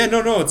aside. Yeah,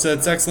 no, it's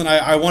excellent.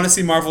 I want to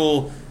see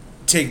Marvel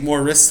take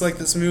more risks like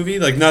this movie.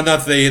 Like not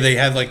that they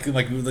had like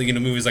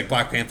movies like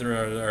Black Panther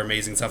are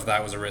amazing stuff.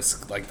 That was a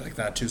risk like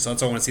that too. So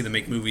that's why I want to see them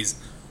make movies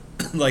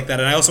like that.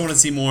 And I also want to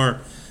see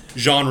more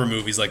genre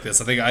movies like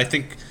this. I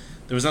think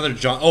there was another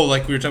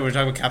like we were talking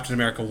about Captain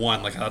America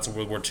 1, like how that's a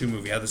World War II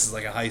movie. How this is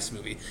like a heist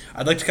movie.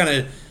 I'd like to kind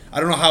of, I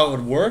don't know how it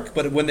would work,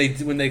 but when they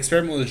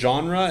experiment with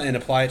genre and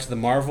apply it to the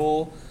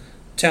Marvel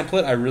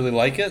template, I really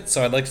like it.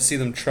 So I'd like to see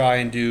them try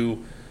and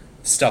do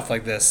stuff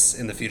like this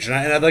in the future.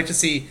 And I'd like to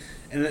see,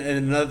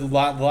 and the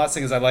last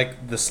thing is I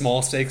like the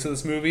small stakes of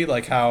this movie,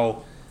 like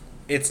how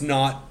it's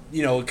not,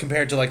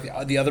 compared to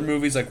like the other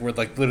movies, like where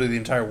like literally the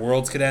entire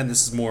worlds could end.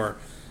 This is more,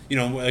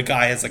 a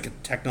guy has like a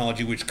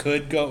technology which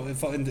could go,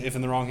 if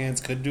in the wrong hands,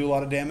 could do a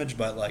lot of damage,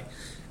 but like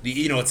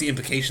it's the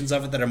implications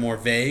of it that are more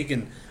vague,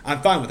 and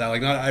I'm fine with that.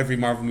 Like not every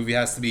Marvel movie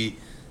has to be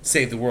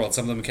save the world.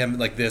 Some of them can,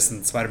 like this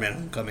and Spider-Man: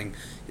 Homecoming,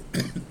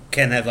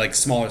 can have like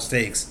smaller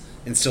stakes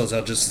and still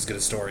tell just as good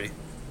a story.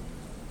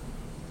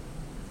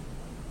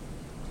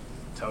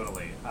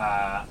 Totally.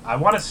 I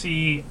want to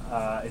see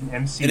an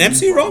MCU. An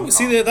MCU rom?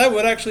 See, that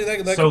would actually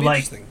that So, could be like-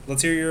 interesting.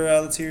 Let's hear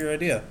your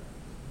idea.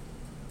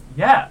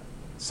 Yeah.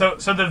 So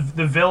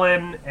the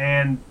villain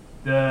and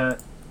the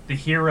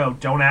hero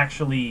don't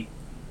actually.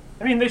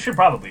 I mean, they should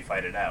probably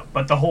fight it out.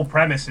 But the whole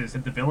premise is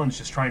that the villain's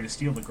just trying to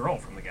steal the girl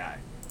from the guy,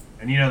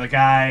 and the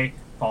guy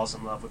falls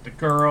in love with the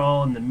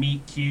girl, and the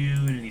meet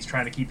cute, and he's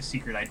trying to keep a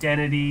secret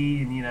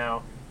identity,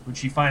 and when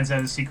she finds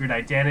out his secret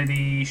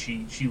identity,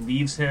 she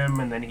leaves him,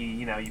 and then he,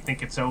 you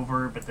think it's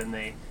over, but then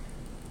they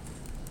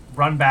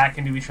run back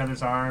into each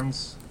other's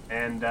arms,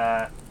 and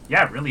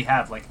really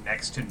have like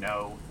next to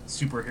no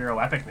superhero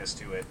epicness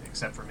to it,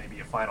 except for maybe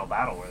a final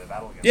battle where the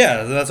battle gets.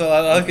 Yeah, that's what I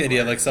like the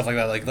idea of like stuff like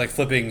that, like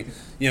flipping,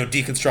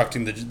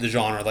 deconstructing the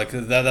genre. Like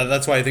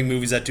that's why I think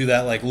movies that do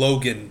that, like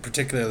Logan,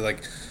 particularly,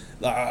 like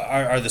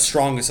are the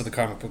strongest of the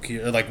comic book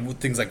here. Or like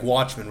things like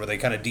Watchmen, where they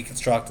kind of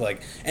deconstruct,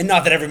 like, and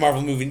not that every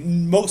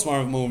most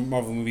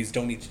Marvel movies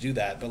don't need to do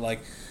that, but like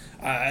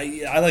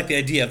I like the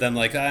idea of them,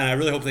 like, and I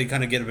really hope they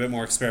kind of get a bit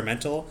more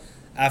experimental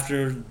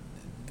after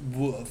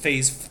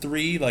Phase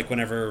 3, like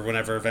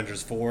whenever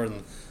Avengers 4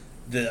 and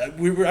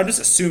I'm just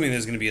assuming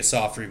there's going to be a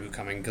soft reboot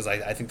coming because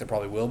I think there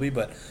probably will be,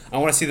 but I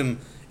want to see them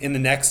in the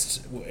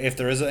next, if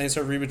there is any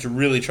sort of reboot, to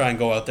really try and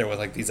go out there with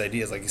like these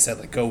ideas, like you said,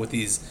 like go with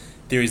these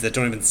theories that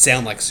don't even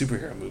sound like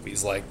superhero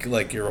movies,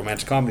 like your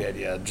romantic comedy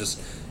idea.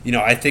 Just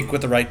I think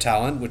with the right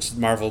talent, which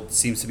Marvel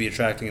seems to be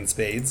attracting in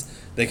spades,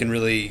 they can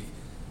really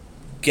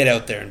get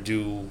out there and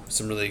do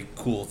some really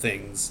cool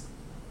things.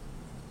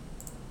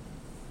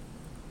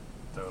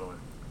 Totally.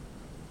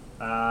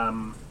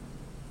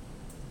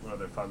 What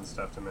other fun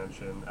stuff to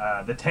mention?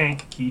 The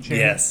tank keychain.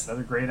 Yes.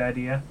 Another great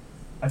idea.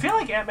 I feel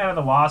like Ant-Man and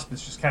the Wasp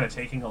is just kind of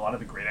taking a lot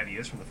of the great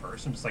ideas from the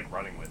first and just like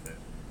running with it.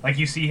 Like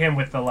you see him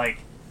with the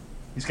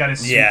he's got his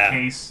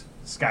suitcase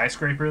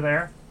skyscraper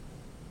there.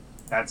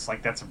 That's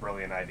a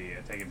brilliant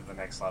idea. Take it to the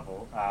next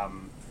level. I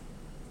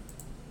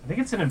think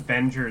it's an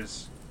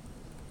Avengers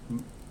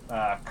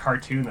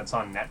cartoon that's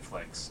on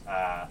Netflix.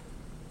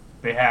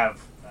 They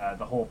have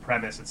the whole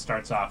premise. It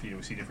starts off, we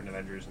see different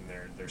Avengers and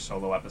their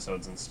solo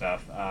episodes and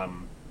stuff.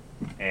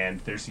 And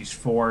there's these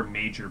 4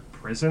 major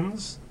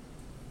prisons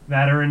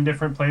that are in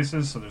different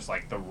places. So there's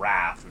like the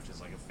Raft, which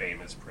is like a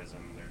famous prison.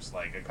 There's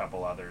like a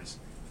couple others.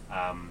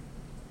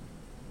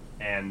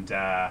 And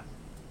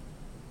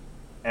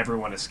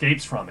everyone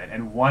escapes from it.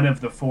 And one of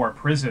the 4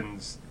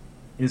 prisons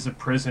is a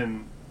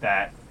prison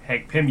that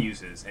Hank Pym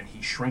uses, and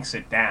he shrinks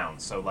it down.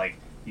 So like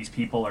these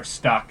people are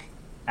stuck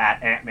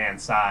at Ant-Man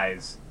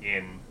size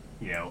in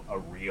a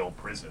real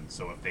prison.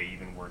 So if they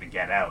even were to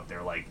get out,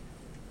 they're like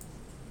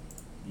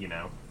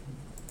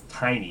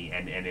tiny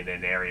and in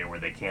an area where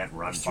they can't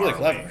run far really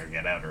away or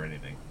get out or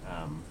anything.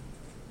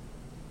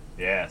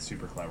 Yeah,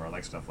 super clever. I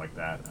like stuff like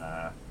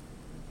that.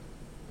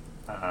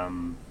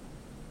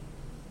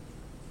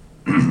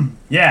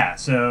 Yeah,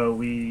 so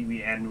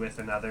we end with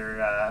another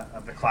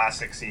of the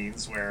classic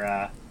scenes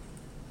where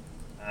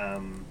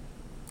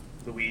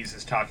Louise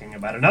is talking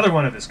about another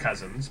one of his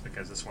cousins,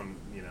 because this one,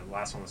 the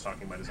last one was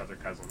talking about his other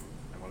cousin.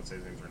 I want to say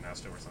his name's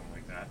Ernesto or something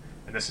like that.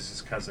 And this is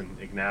his cousin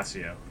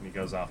Ignacio, and he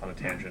goes off on a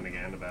tangent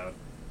again about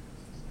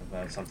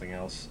something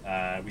else.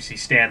 We see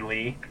Stan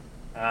Lee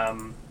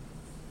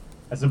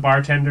as a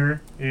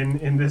bartender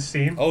in this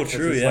scene. Oh,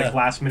 true, this, yeah.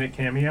 last minute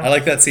cameo. I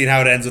like that scene,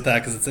 how it ends with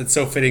that, because it's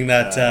so fitting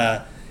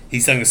that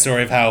he's telling the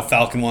story of how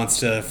Falcon wants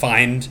to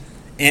find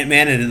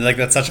Ant-Man, and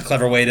that's such a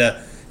clever way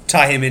to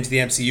tie him into the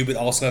MCU, but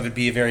also have it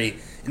be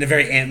in a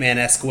very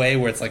Ant-Man-esque way,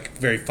 where it's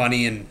very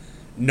funny and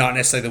not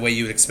necessarily the way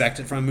you would expect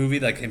it from a movie,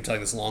 like him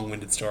telling this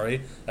long-winded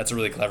story. That's a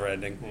really clever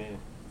ending.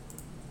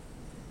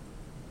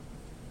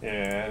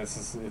 Yeah,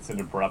 it's an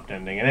abrupt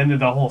ending, and then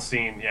the whole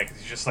scene, because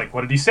he's just like, "What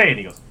did he say?" And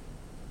he goes,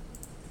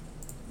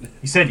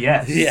 "He said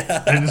yes."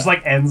 Yeah, and it just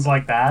ends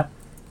like that.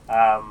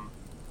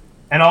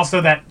 And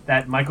also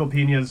that Michael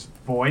Pena's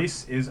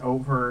voice is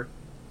over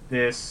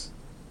this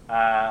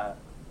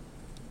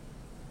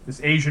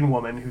this Asian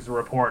woman who's a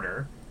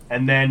reporter,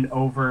 and then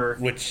over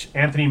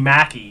Anthony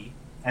Mackie,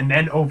 and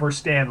then over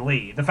Stan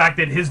Lee. The fact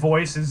that his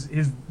voice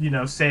is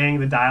saying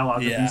the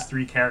dialogue of these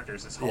 3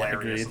 characters is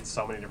hilarious on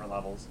so many different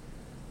levels.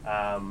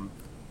 And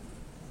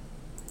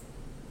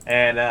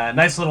a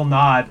nice little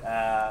nod,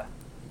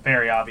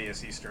 very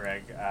obvious Easter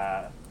egg.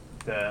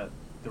 The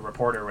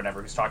reporter or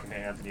whatever who's talking to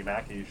Anthony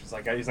Mackie, he's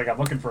like, "I'm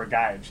looking for a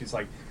guy," and she's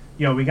like,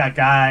 "We got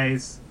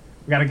guys.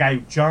 We got a guy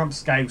who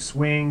jumps, guy who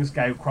swings,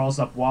 guy who crawls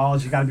up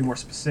walls. You got to be more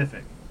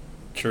specific."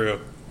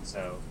 True.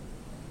 So,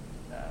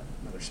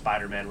 another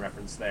Spider-Man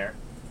reference there.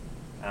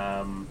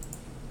 And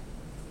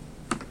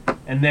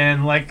then,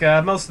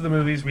 most of the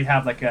movies, we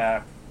have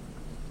a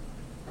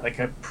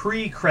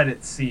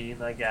pre-credit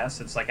scene, I guess.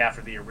 It's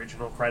after the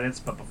original credits,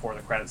 but before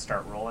the credits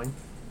start rolling,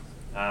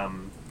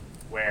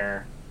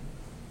 where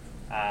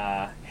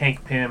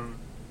Hank Pym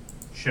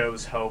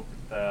shows Hope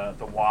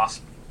the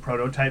Wasp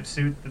prototype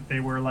suit that they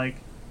were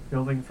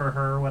building for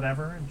her or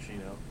whatever, and she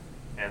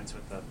ends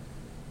with "It's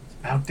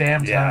about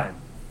damn time."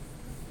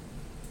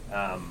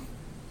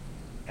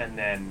 And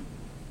then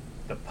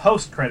the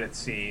post-credit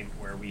scene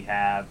where we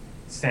have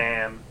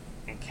Sam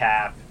and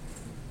Cap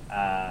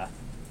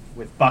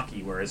with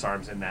Bucky, where his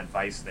arm's in that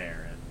vice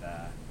there, and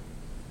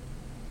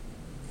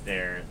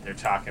they're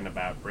talking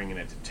about bringing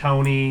it to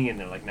Tony, and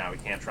they're like, "No, we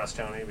can't trust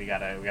Tony. We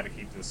gotta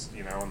keep this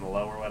on the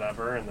low or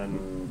whatever." And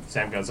then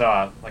Sam goes,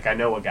 "Oh, I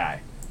know a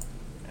guy,"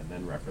 and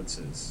then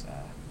references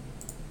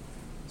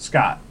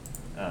Scott,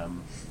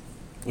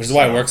 which is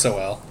why it works so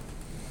well.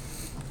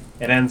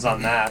 It ends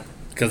on that.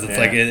 Because it's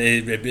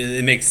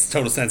it makes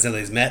total sense that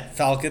he's met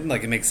Falcon.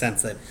 It makes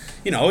sense that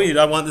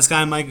I want this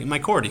guy in my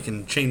court. He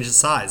can change his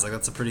size.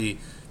 That's a pretty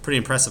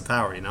impressive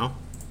power.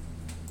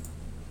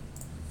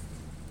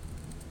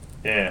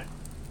 Yeah.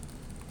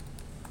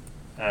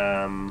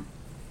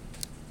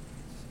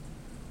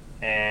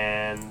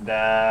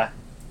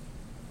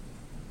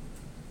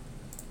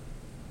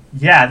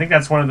 I think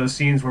that's one of those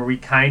scenes where we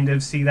kind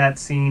of see that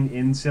scene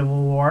in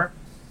Civil War.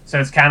 So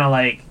it's kind of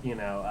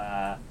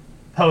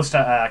post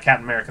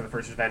Captain America: The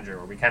First Avenger,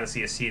 where we kind of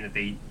see a scene that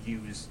they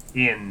use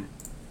in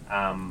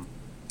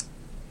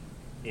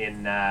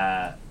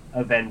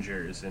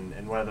Avengers,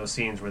 and one of those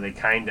scenes where they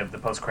kind of the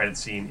post-credit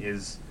scene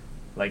is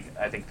like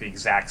I think the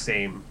exact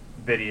same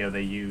video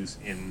they use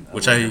in a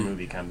later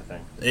movie kind of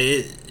thing.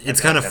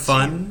 It's kind of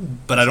fun,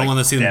 but I don't want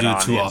to see them do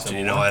it too often.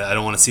 You know, I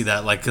don't want to see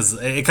that because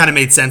it kind of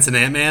made sense in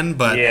Ant-Man,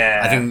 but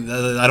I think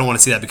I don't want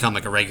to see that become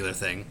like a regular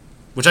thing,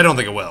 which I don't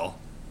think it will.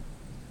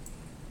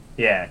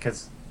 Yeah,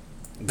 because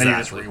then you're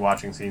just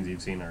rewatching scenes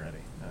you've seen already.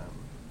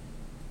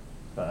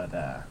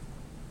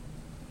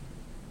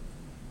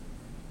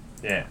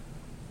 Yeah.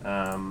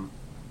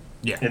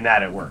 In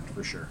that it worked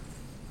for sure.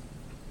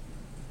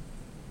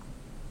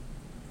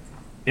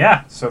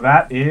 Yeah, so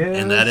that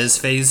is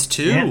Phase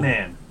 2.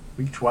 Ant-Man,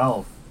 week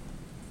 12.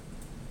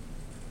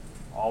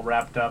 All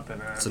wrapped up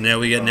in a. So now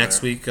we get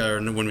next week, or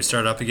when we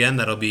start up again,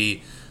 that'll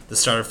be the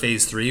start of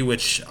Phase 3,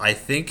 which I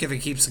think if it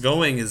keeps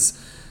going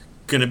is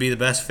going to be the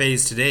best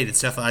phase to date. It's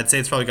definitely, I'd say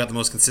it's probably got the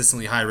most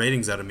consistently high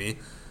ratings out of me.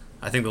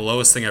 I think the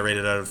lowest thing I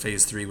rated out of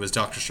Phase 3 was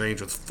Doctor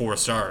Strange with 4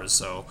 stars,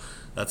 so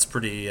that's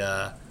pretty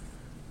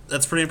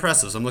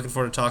impressive. So I'm looking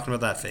forward to talking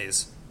about that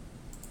phase.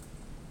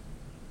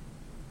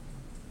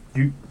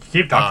 You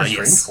keep Doctor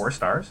Strange 4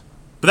 stars?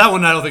 But that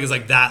one I don't think is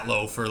like that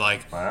low for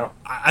like. Wow.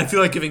 I feel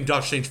like giving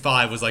Doctor Strange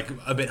 5 was like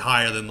a bit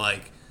higher than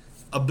like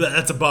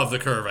that's above the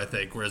curve, I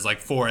think. Whereas like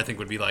 4 I think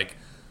would be like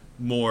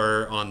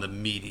more on the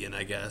median,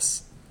 I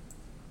guess.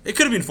 It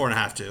could have been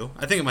 4.5 too.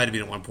 I think it might have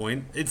been at one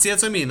point. That's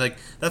what I mean. Like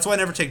that's why I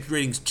never take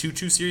ratings too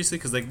seriously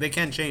because like they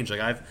can change.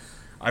 Like I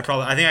think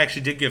I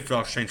actually did give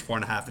Doctor Strange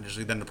 4.5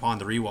 initially. Then upon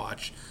the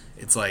rewatch,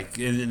 it's like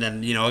and then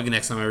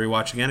next time I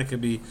rewatch again, it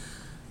could be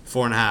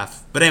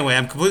 4.5. But anyway,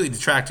 I'm completely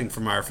detracting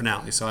from our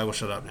finale, so I will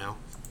shut up now.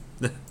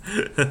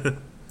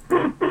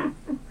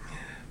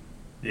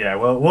 Yeah,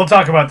 well, we'll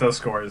talk about those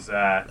scores.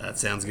 That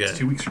sounds good.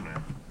 2 weeks from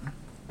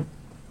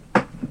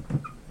now.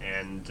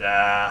 And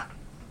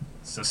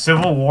so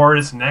Civil War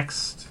is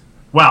next.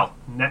 Well,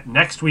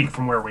 next week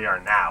from where we are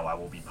now, I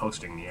will be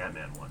posting the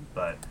Ant-Man one.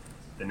 But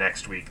the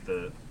next week,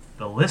 the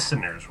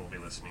listeners will be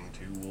listening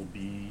to will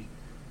be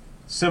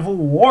Civil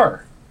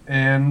War.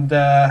 And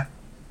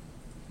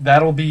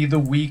that'll be the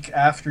week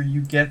after you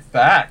get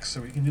back.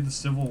 So we can do the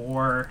Civil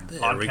War podcast.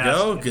 There we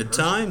go. Good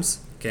times.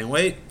 Can't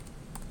wait.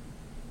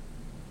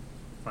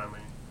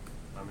 Finally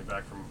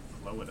back from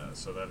Florida,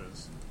 so that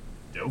is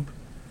dope.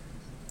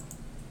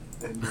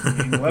 And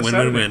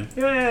win.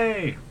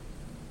 Yay!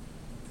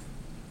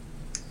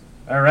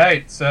 All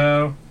right,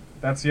 so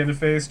that's the end of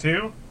Phase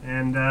 2,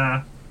 and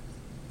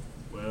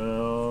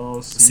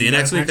we'll see you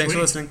next week. Thanks for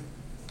listening.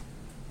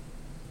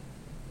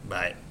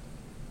 Bye.